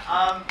roll.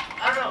 I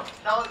don't know.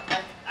 That was,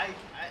 I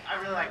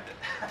really liked it.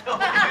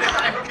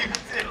 I hope you did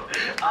too.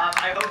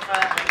 I hope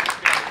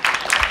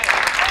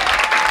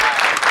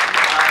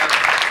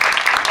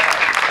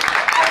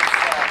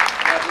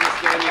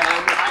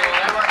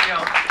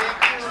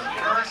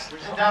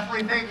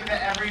definitely thank you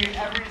to every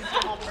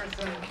single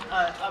person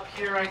up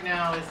here right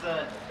now is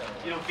a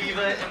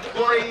Viva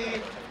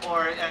employee,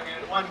 or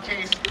in one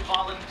case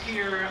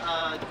volunteer.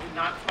 Do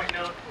not quite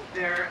know.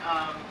 They're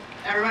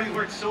everybody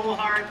worked so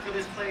hard for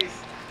this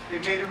place.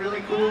 They've made it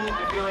really cool.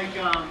 I feel like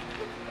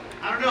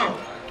I don't know.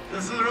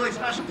 This is a really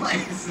special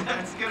place.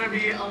 It's gonna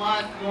be a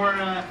lot more.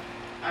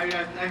 I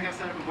think I've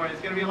said it before.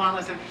 It's gonna be a lot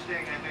less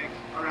interesting, I think,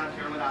 around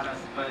here without us.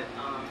 But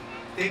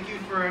thank you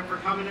for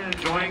coming and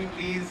enjoying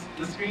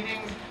the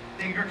screenings.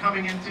 Thank you for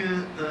coming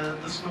into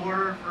the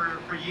store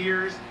for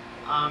years,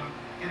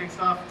 getting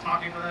stuff,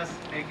 talking with us,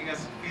 making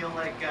us feel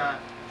like I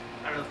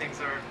don't know,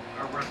 things are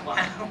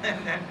worthwhile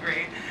and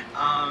great.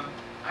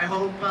 I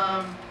hope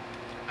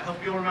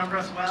you'll remember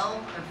us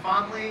well and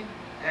fondly,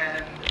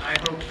 and I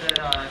hope that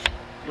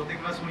you'll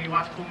think of us when you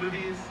watch cool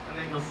movies, and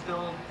then you'll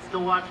still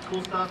watch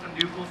cool stuff and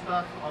do cool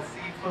stuff. I'll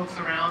see folks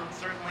around,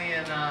 certainly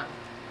in the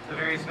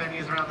various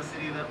venues around the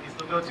city that we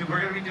still go to. We're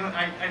going to be doing,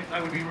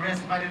 I would be remiss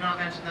if I did not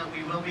mention that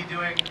we will be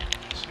doing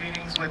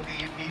screenings with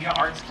the Media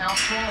Arts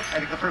Council. I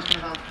think the first one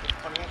is on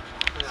the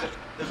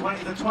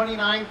 28th. The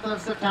 29th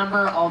of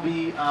September, I'll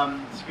be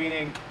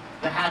screening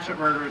The Hatchet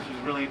Murders, which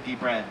is really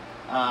deep red.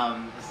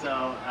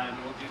 So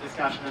we'll do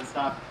discussion and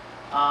stuff.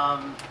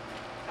 I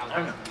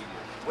don't know.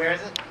 Where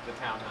is it? The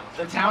Townhouse.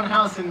 The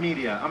Townhouse in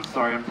Media. I'm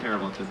sorry, I'm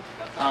terrible at this.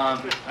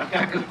 I've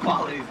got good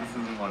qualities. This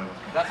isn't one of them.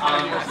 That's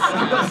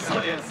so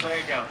there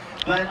you go.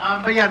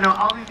 But yeah, no,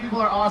 all these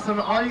people are awesome.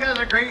 All you guys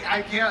are great.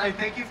 I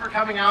thank you for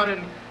coming out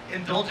and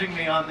indulging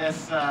me on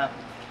this.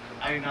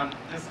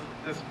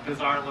 This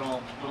bizarre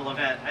little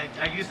event.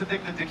 I used to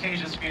think the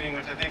Decasia screening,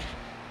 which I think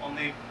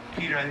only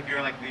Peter, I think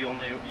you're like the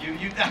only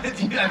I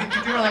think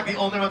you were like the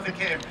only ones that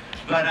came.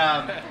 But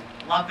a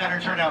lot better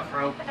turnout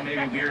for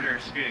maybe weirder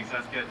screenings. So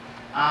that's good.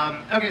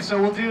 Okay,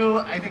 so we'll do.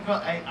 I think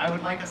I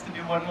would like us to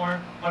do one more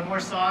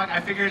song.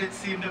 I figured it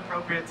seemed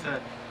appropriate to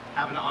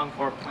have an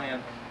encore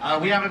plan.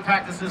 We haven't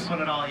practiced this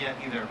one at all yet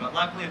either, but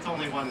luckily it's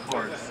only one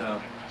chord. So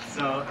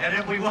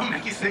and we won't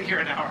make you sit here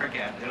an hour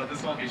again.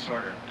 This won't be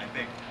shorter, I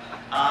think.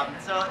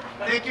 So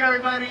thank you,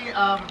 everybody.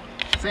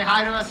 Say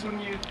hi to us when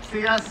you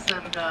see us,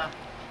 and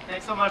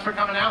thanks so much for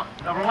coming out.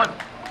 Number one.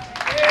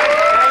 Thank you.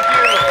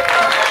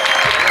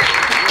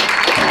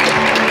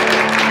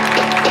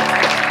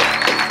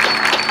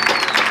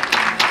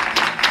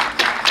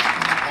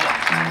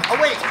 Oh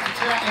wait,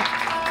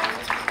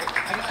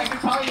 I could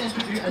probably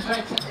introduce. Is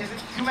it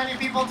too many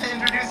people to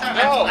introduce?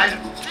 No. I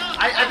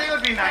think it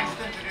would be nice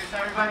to introduce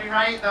everybody,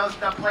 right? Those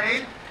that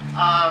played.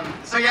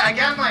 So yeah,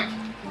 again, like,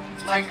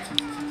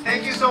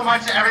 thank you so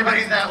much to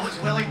everybody that was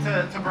willing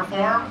to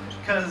perform,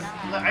 because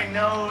I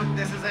know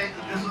this was a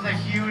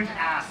huge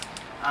ask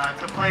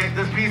to play.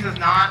 This piece is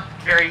not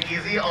very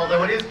easy,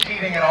 although it is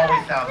cheating. It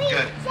always sounds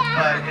good,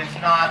 but it's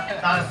not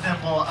a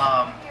simple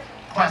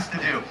quest to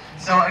do.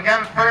 So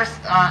again,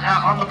 first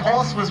on the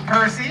pulse was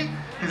Percy,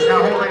 who's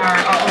now holding our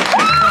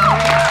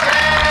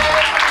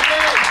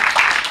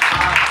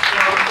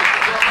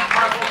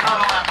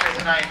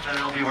tonight, but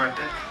it'll be worth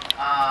it.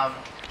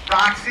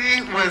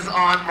 Roxy was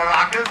on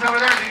maracas over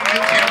there. Did you do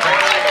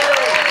Cambridge?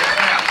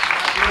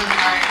 She was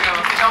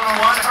number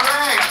one.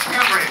 Hooray!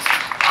 Cambridge.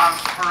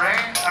 Hooray!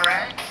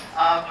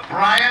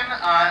 Brian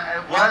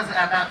was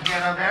at that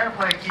piano there,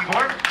 playing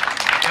keyboard. We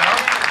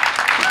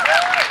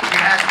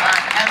had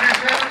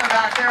Henderson in the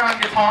back there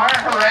on guitar.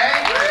 Hooray!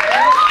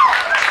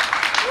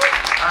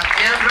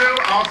 Andrew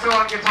also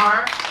on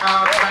guitar.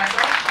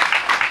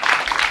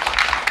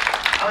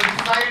 I was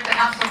excited to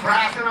have some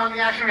brass in on the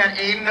action. We had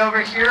Aiden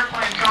over here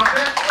playing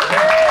trumpet.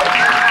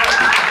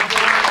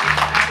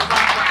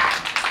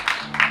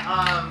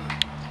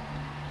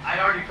 I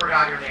already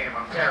forgot your name.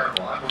 I'm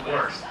terrible. I'm the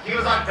worst. He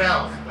was on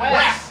bells.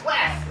 Wes.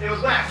 It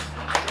was Wes. A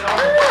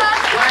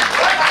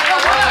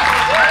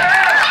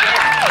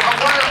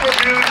wonderful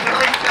dude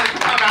willing to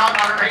come out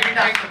on a rainy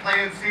night to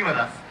play and see with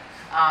us.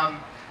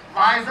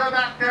 Liza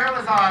back there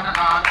was on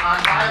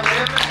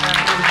violin and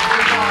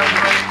was on a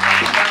great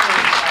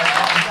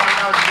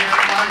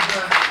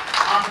Liza,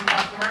 awesome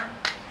customer.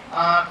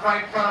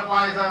 Right in front of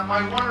Liza,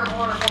 my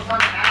wonderful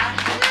son Ash.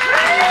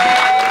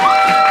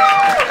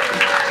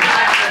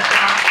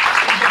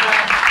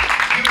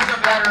 He was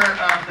the better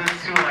of the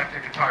two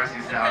electric guitars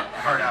you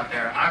heard out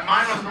there.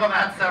 Mine was the one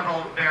that had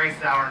several very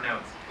sour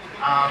notes.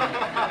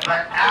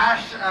 But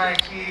Ash,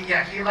 he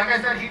like I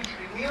said,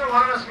 neither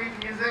one of us read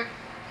the music.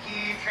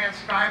 He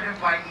transcribed it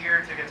by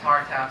ear to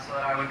guitar tap so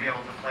that I would be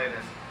able to play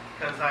this.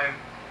 Because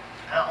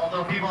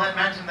although people had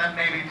mentioned that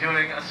maybe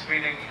doing a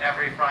screening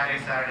every Friday,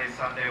 Saturday,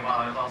 Sunday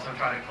while I was also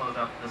trying to close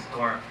up the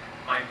store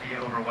might be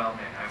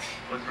overwhelming. I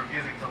was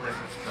refusing to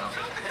listen, so.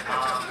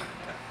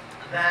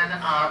 Then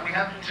we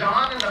have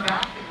John in the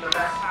back, the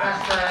best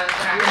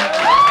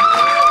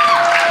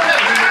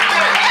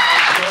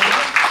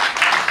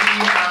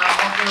he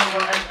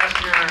also, as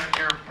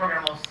your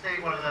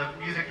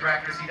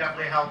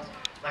definitely helped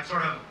like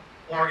sort of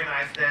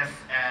organize this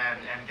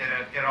and get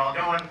it all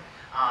going.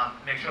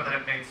 Make sure that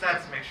it made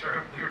sense, make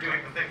sure we were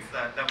doing the things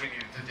that we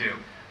needed to do.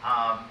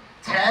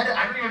 Ted,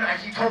 I don't even,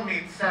 he told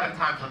me 7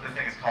 times what this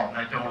thing is called, and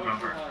I don't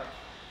remember.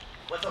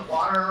 What's a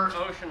water?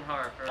 Ocean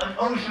harp. An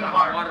ocean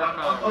harp. Water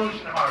An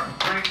ocean harp.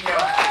 Bring you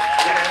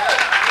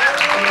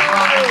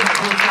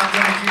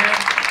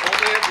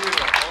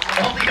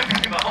Only at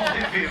Viva.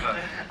 Only at Viva.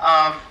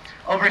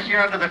 Over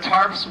here under the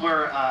tarps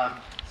were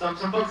some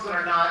folks that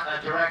are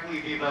not directly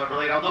Viva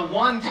related, although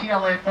one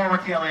former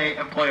TLA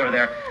employee over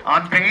there.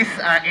 On bass,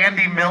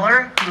 Andy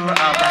Miller, who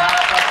perhaps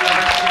got the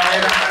other TLA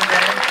that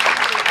day.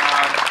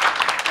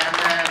 And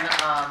then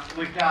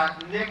we've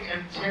got Nick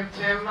and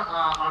Tim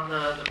on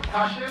the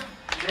percussion.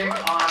 Nick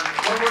on,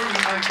 what were you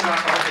guys doing on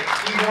the whole thing?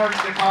 Keyboard,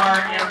 guitar,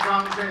 and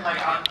drums,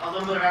 like on a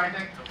little bit of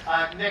everything.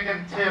 Nick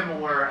and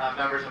Tim were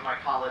members of my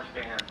college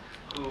band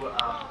who,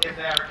 if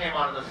they ever came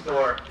onto the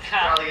store,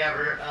 probably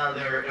ever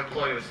their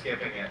employee was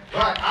skipping it.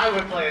 But I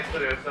would play it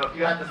through, so if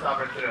you had to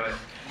suffer through it,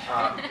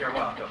 you're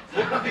welcome.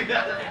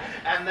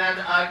 And then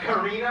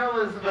Karina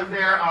was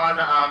there on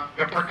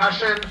the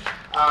percussion,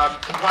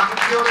 some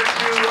glockenspiel or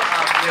two,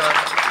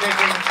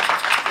 making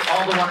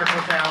all the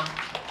wonderful sounds.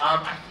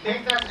 I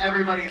think that's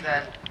everybody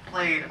that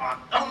played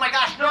on. Oh my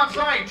gosh, no, I'm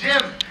sorry,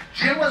 Jim.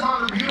 Jim was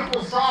on the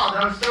beautiful saw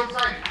that I was so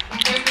excited.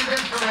 He gave me this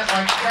instrument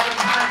like 7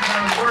 times and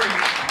I was worried.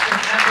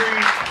 Because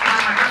every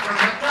time I heard it, I was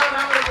like, no,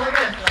 I'm going to play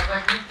this. And I was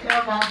like, you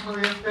can't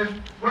possibly have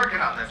been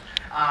working on this.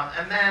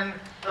 And then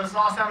the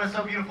saw sounded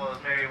so beautiful. It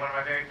was maybe one of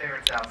my very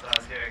favorite sounds that I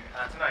was hearing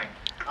tonight.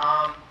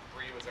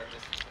 Bree was our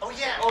business. Oh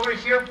yeah, over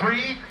here,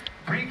 Bree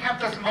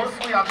kept us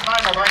mostly on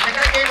time, although I think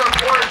I gave her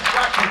 4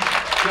 instructions.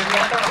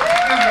 That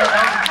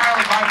was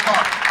entirely my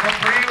fault. But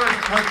Bree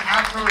was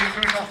absolutely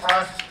crucial for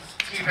us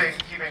keeping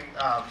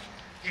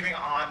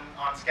on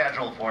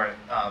schedule for it.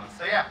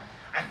 So yeah,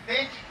 I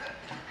think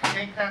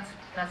that's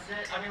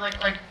it. I mean,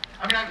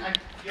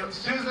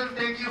 Susan,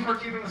 thank you for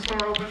keeping the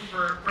store open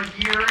for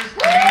years.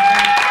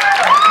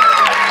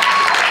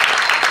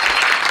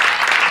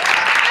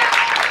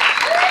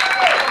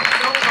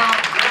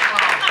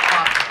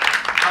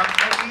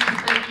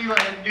 Thank you,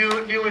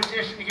 a new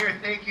addition here.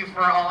 Thank you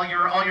for all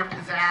your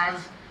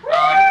pizzazz.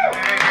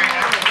 Very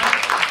nice.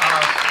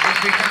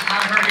 We can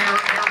have her hear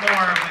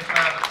more with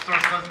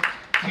sources.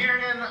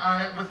 Kieran,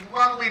 it was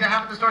lovely to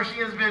have at the store. She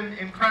has been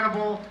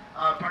incredible,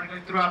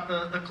 particularly throughout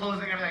the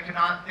closing. I mean, I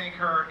cannot thank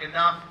her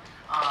enough.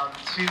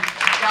 She's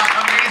got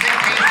amazing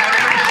taste.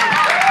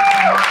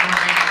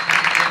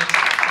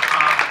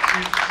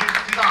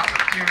 She's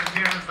awesome.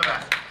 Kieran is the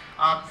best.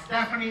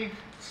 Stephanie.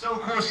 So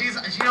cool. She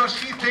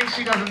thinks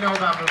she doesn't know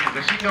about movies,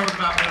 but she knows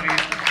about movies.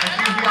 And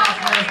she's the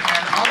awesomest,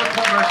 and all the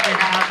cool merch they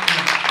have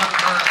is of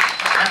her.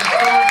 And the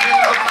store really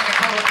looks like a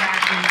total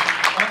fashion,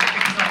 only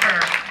because of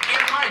her.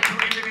 And Mike, who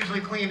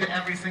individually cleaned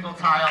every single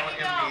tile in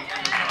the store.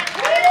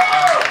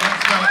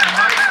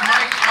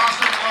 Mike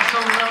also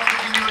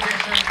relatively new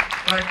addition,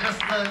 but just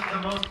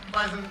the most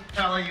pleasant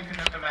fella you can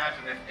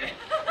imagine.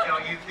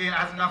 He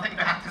has nothing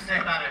bad to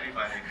say about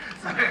anybody.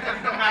 So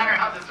no matter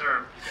how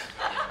deserved.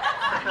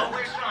 Oh,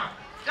 where's Sean?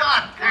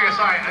 John! There you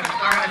go, sorry. I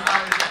saw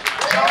this.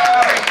 John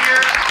over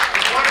here,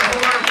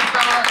 wonderful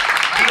fella.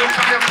 He was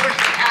trying to push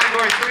the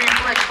category 3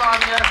 flicks on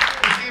you.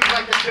 He seems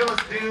like the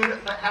chillest dude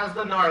that has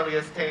the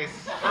gnarliest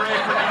taste.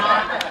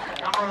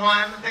 Number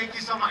 1, thank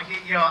you so much.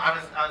 I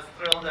was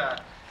thrilled.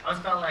 I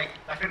felt like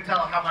I couldn't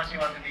tell how much he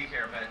wanted to be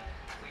here, but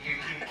he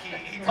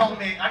told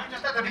me. I mean,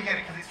 just at the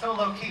beginning, because he's so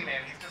low key,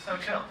 man. He's just so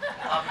chill.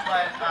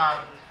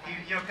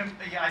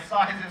 I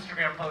saw his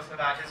Instagram post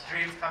about his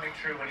dreams coming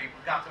true when he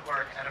got to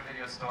work at a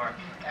video store,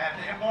 and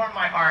it warmed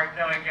my heart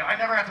knowing I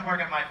never had to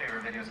work at my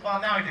favorite video store.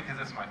 Well, now I do because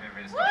this is my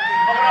favorite video store.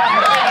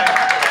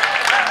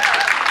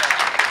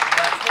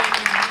 Thank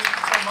you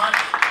so much.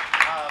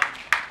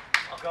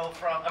 I'll go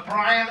from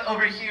Brian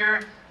over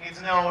here.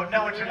 Needs no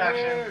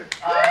introduction.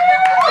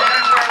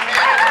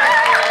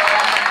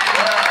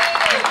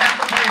 Kept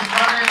the place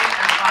running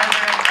and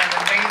vibrant and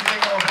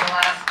amazing over the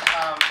last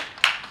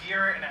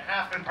year and a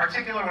half. In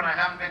particular, when I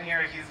haven't been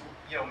here, he's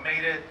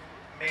made it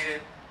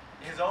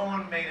his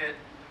own, made it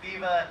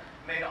Viva,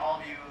 made all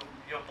of you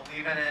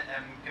believe in it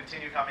and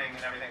continue coming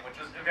and everything, which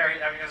was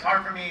it was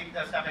hard for me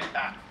stepping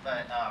back, but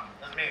it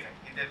was amazing.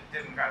 He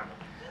did incredible.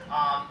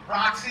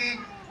 Roxy,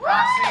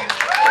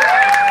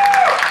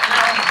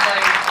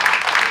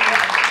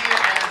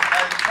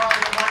 as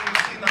probably the one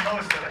you've seen the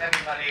most of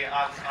anybody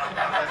on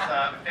this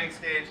big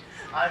stage.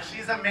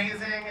 She's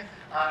amazing.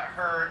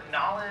 Her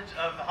knowledge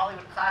of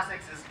Hollywood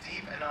classics is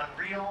deep and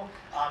unreal.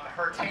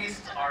 Her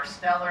tastes are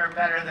stellar,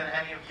 better than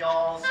any of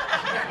y'all's.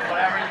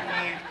 Whatever you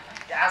need,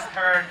 ask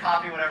her and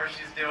copy whatever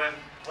she's doing,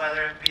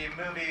 whether it be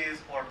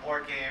movies or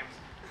board games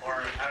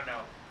or, I don't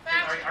know.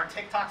 Are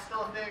TikTok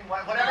still a thing?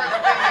 Whatever the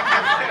thing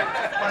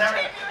is, whatever.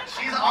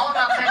 She's all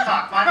about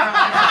TikTok.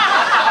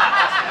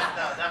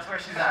 That's where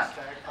she's at.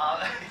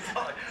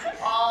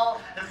 Paul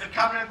has been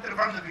coming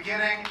from the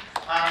beginning.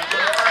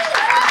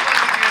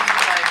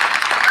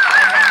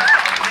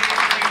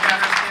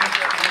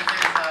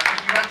 If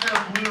you went to a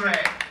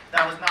Blu-ray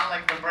that was not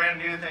like the brand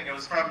new thing. It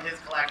was from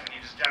his collection. He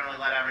just generally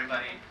let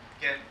everybody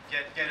get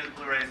his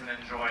Blu-rays and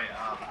enjoy.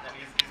 And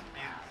he's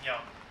you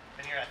know,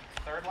 been here at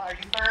third. Are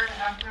you third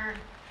after?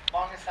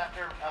 Longest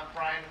after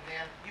Brian and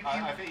Dan?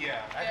 I think,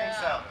 yeah. I think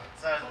so.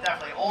 So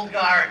definitely old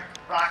guard,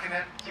 rocking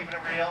it, keeping it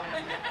real.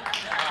 We've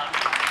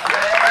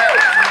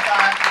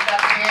got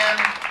Dan.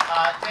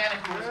 Dan,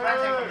 who was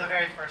renting from the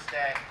very first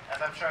day.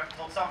 As I'm sure I've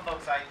told some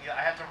folks, I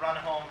had to run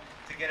home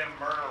to get him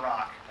Murder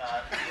Rock,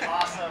 the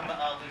awesome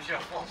Lucio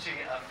Fulci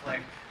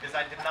flick, because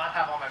I did not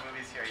have all my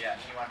movies here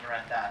yet, and he wanted to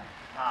rent that.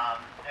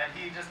 And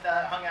he just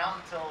hung out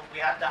until we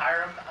had to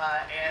hire him,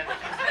 and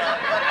he's,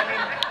 I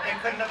mean,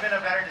 it couldn't have been a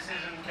better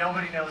decision.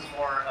 Nobody knows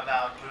more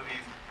about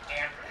movies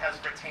and has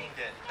retained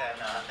it than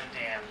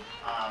Dan.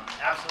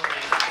 Absolutely.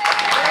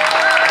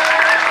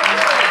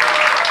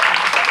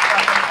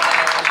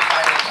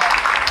 Everybody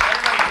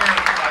here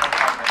is a vital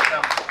partner.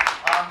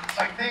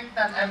 So I think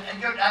that, and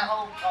here,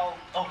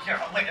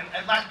 wait, and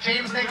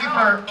James, thank you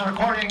for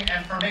recording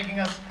and for making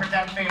us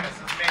pretend famous.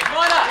 It's amazing. Come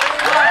on up!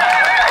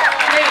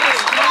 James,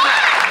 come on up!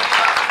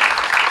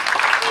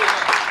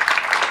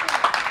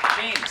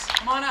 James,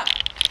 come on up!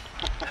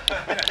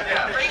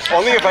 Yeah.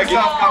 Only if I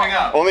can. Coming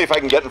up. Only if I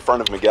can get in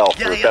front of Miguel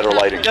for better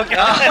lighting. Okay.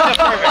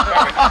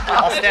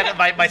 I'll stand at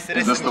my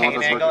Citizen the one Kane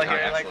that's angle looking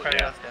here.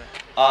 at?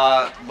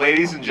 Like,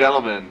 Ladies and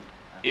gentlemen,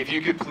 if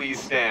you could please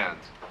stand.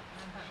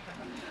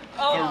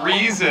 The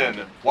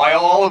reason why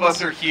all of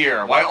us are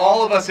here, why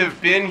all of us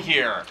have been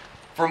here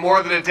for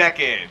more than a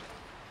decade,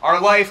 our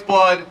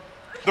lifeblood,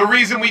 the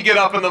reason we get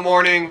up in the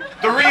morning,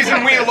 the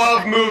reason we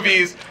love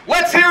movies.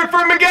 Let's hear it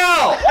for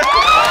Miguel!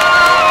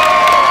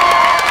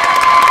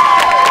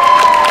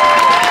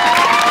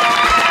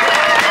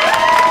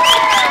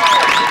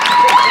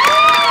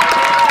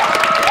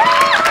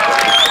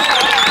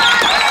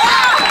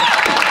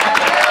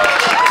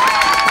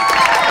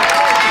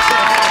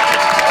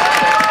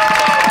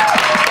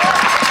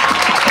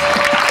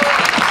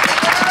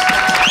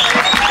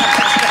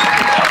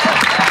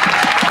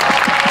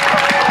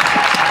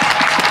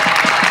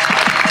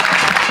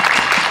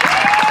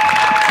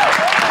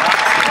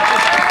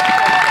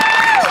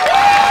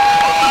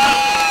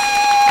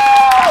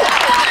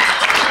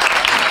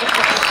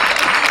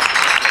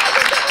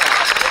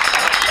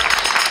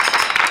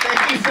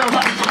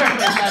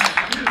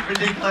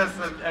 Ridiculous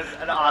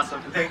and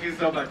awesome. Thank you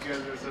so much. You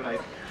guys are so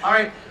nice. All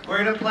right, we're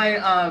gonna play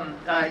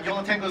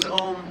Tengo's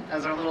Om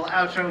as our little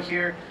outro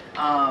here.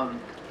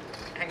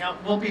 Hang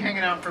out. We'll be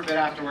hanging out for a bit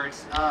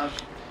afterwards. Don't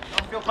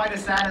feel quite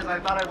as sad as I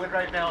thought I would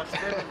right now. It's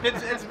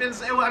been.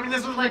 I mean,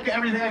 this was like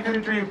everything I could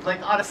have dreamed.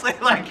 Like honestly,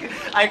 like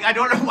I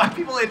don't know why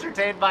people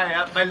entertain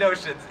my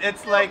notions.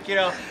 It's like, you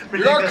know.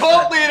 You're a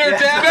cult leader,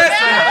 damn it!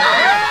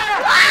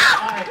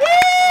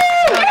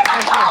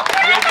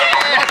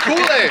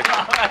 Kool-Aid!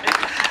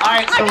 All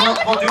right, so we'll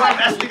do our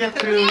best to get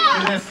through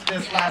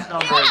this last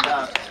number, and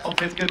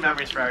hope it's good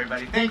memories for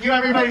everybody. Thank you,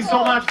 everybody,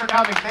 so much for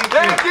coming. Thank you.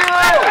 Thank you!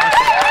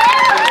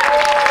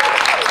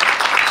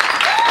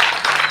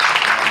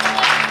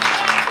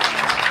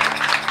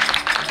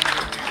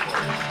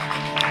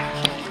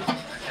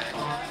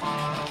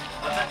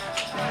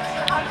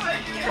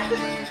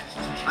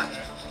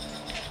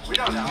 We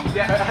don't know.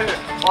 Yeah.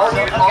 So, Are we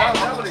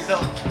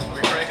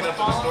cranking up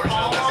the distortion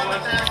on this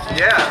one?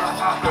 Yeah.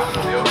 Going to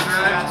the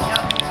overdrive.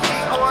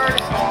 chord,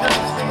 just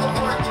a single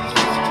chord.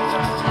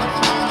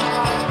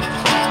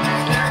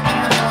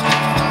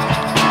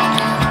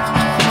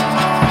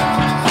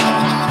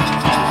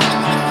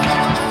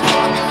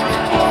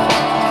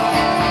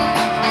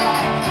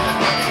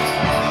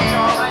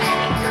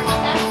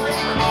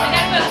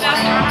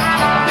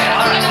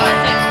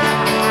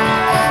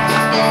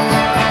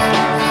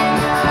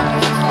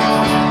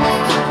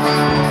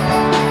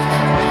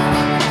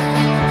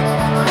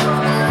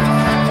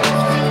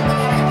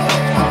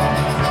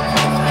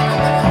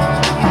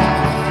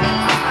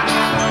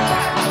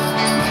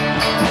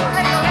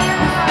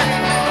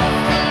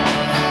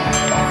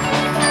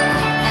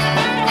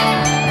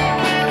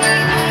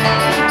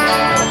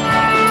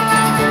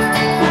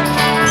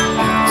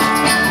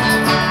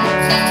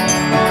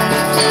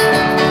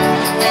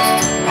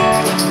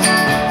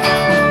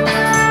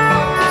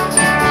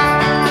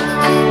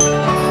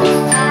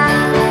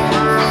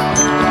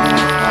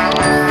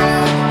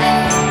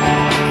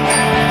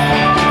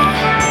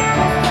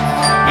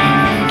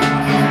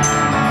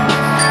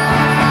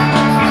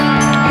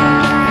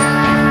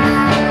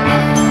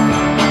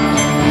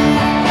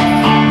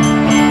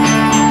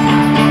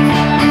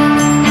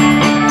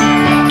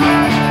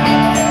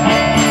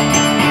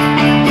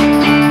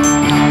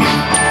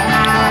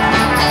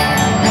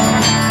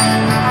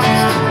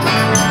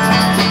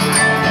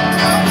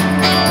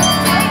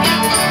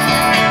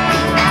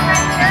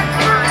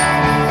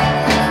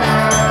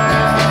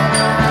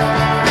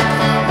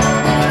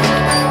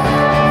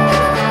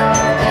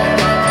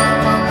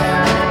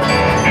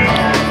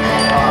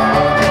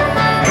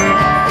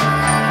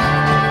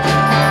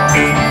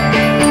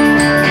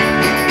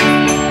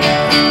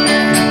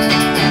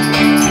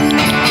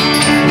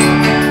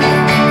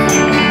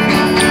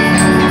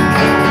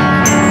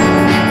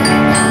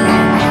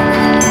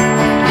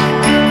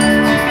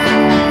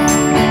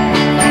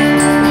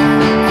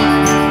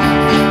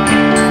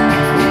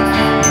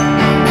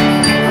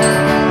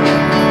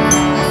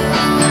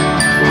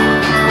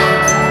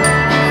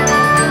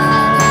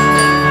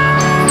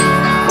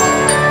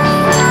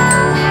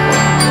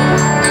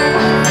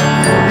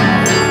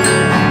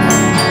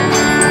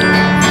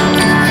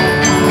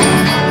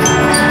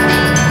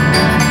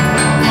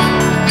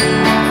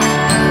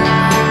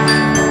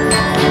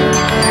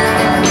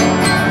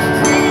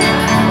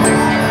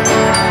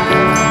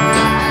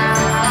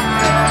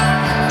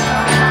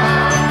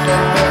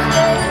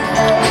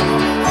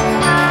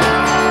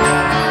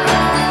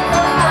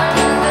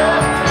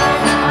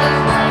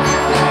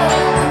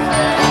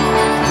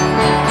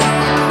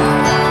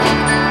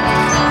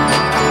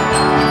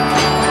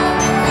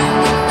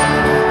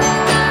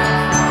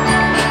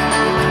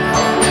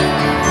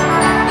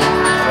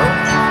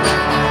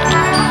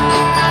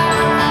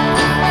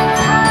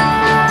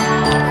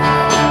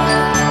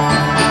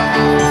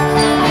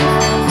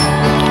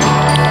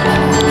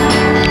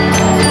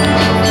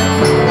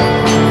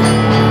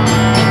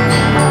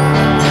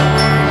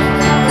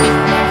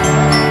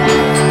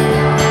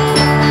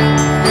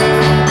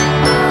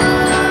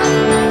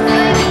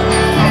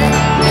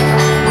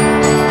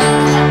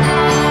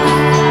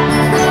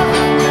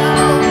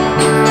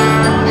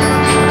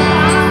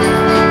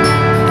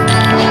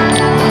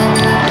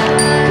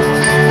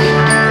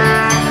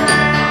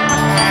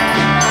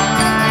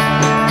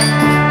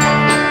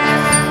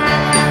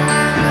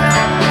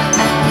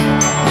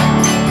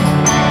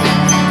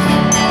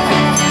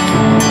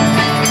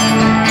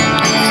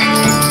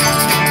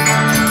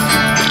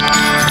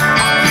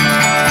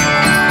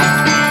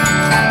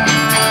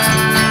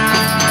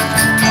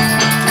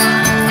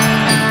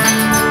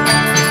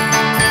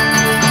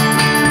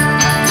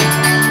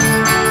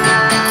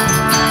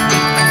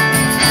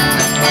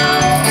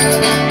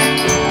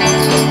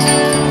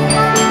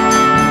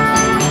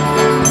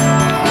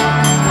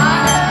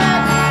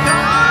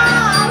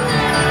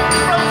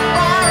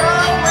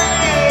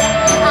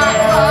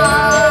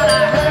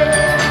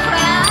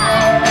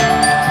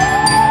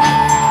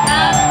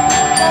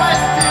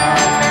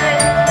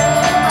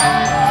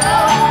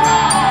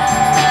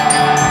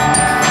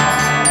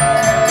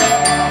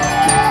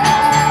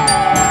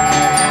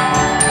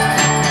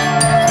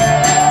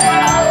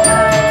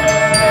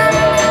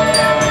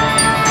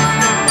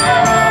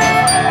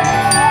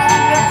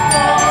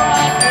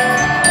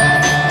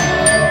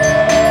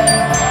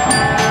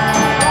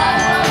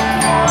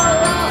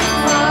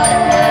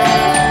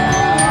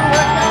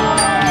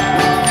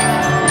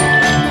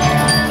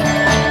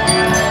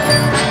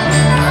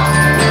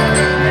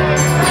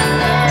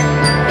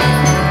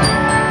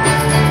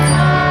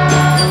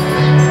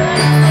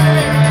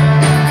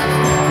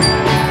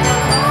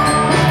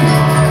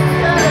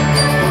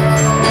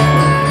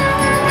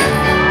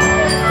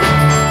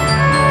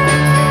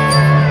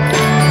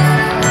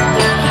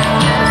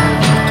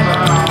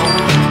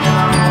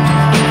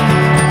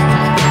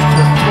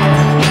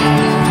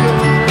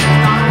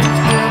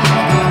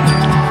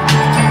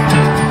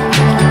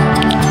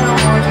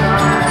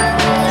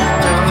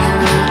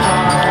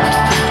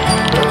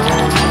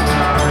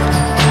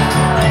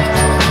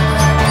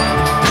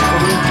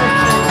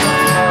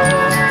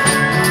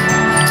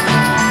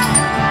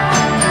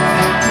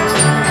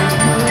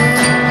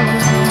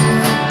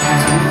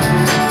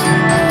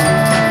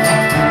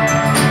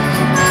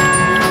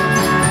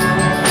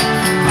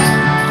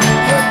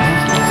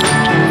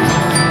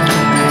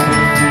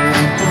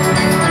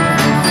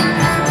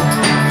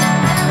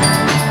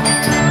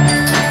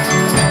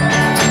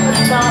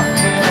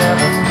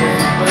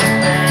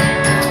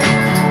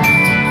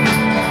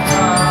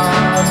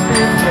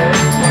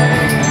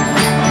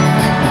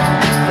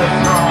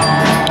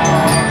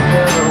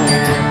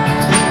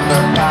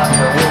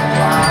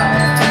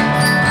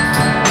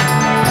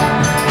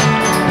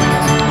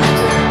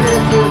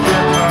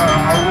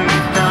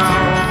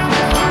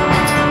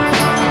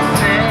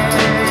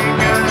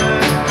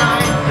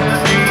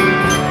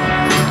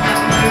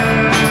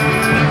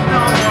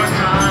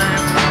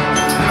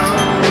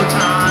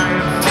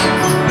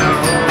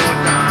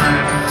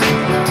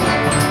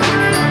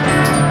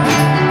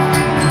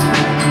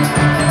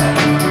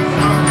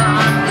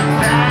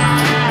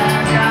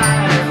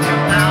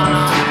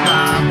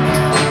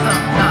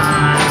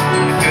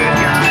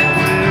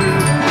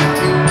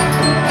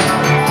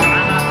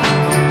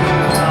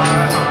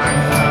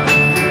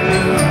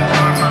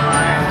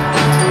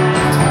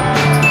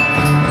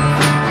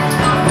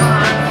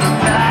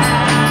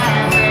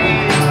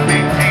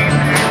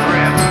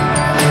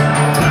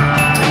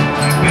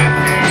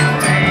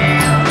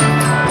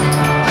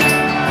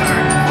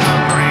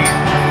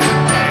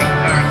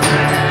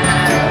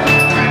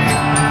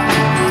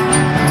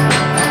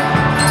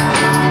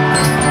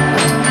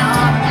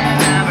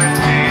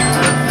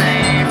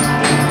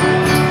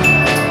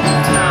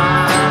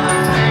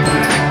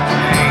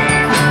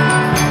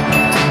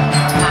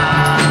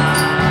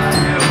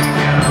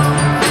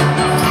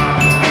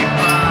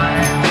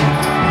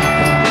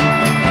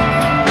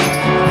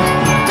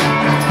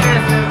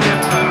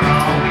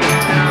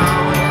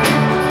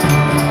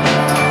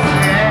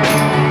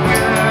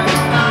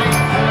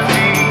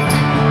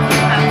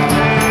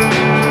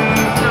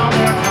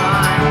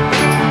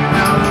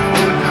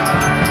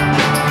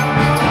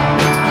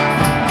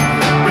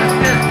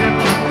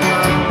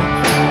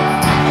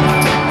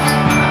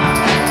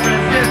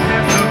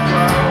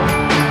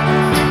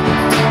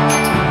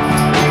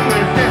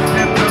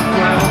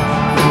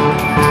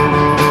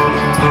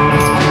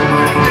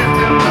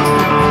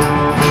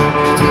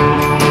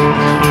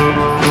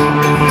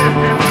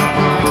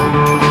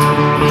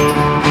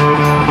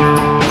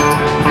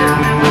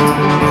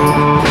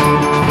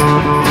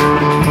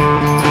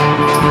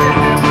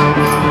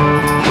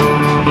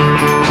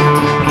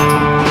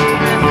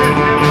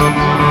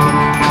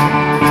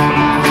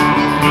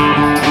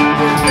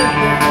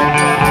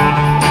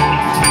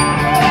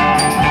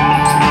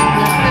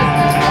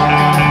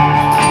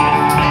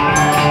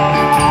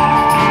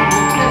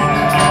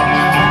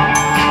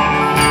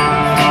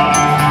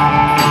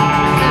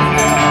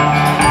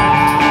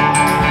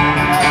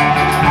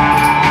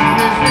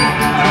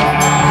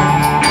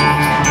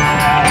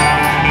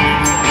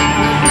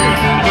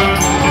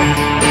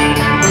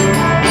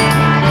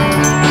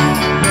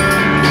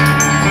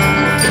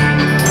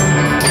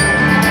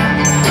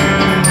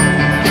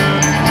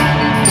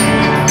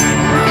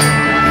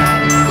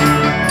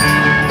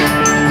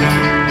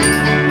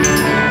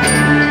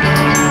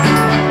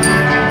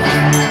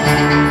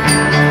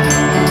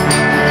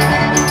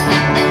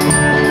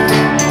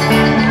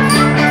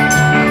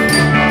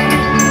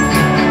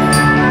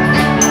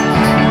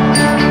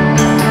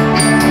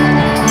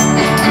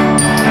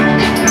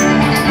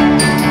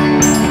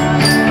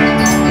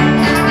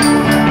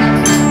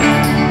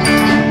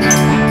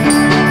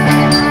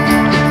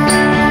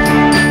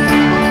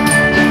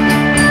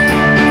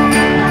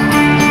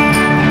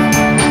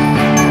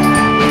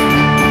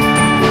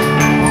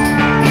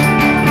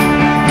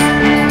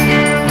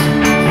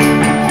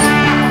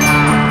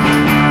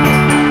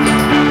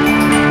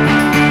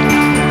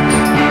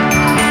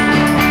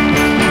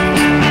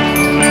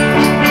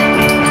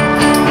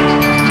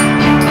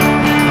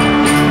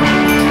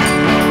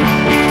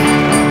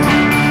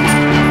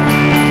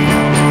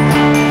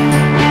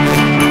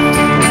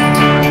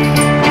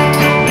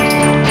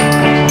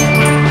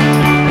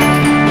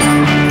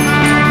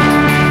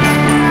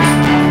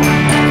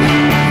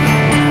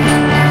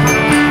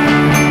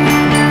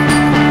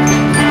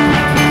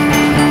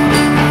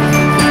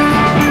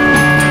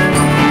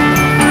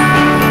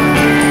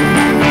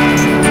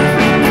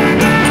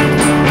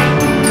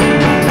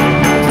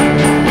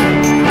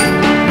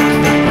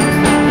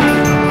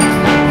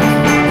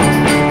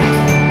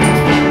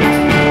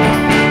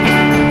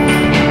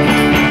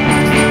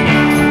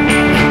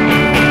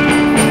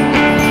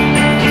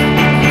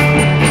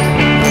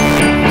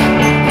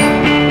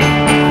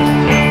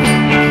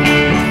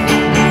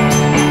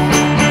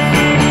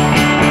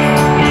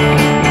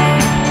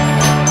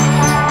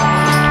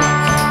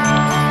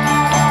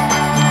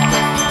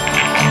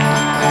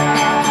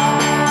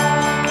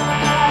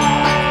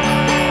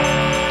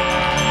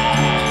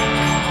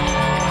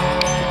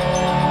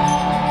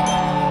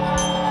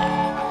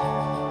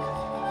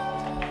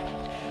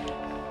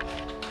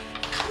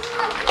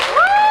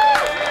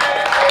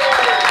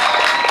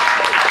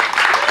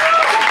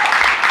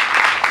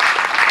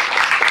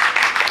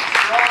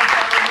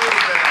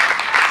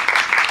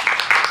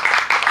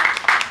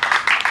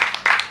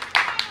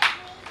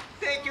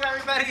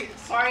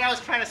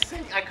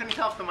 couldn't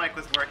tell if the mic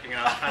was working, and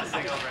I was trying to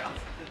sing over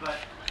it. But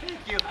thank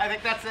you. I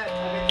think that's it.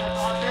 I think that's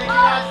all. Thank you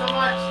guys so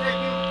much.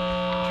 Thank you.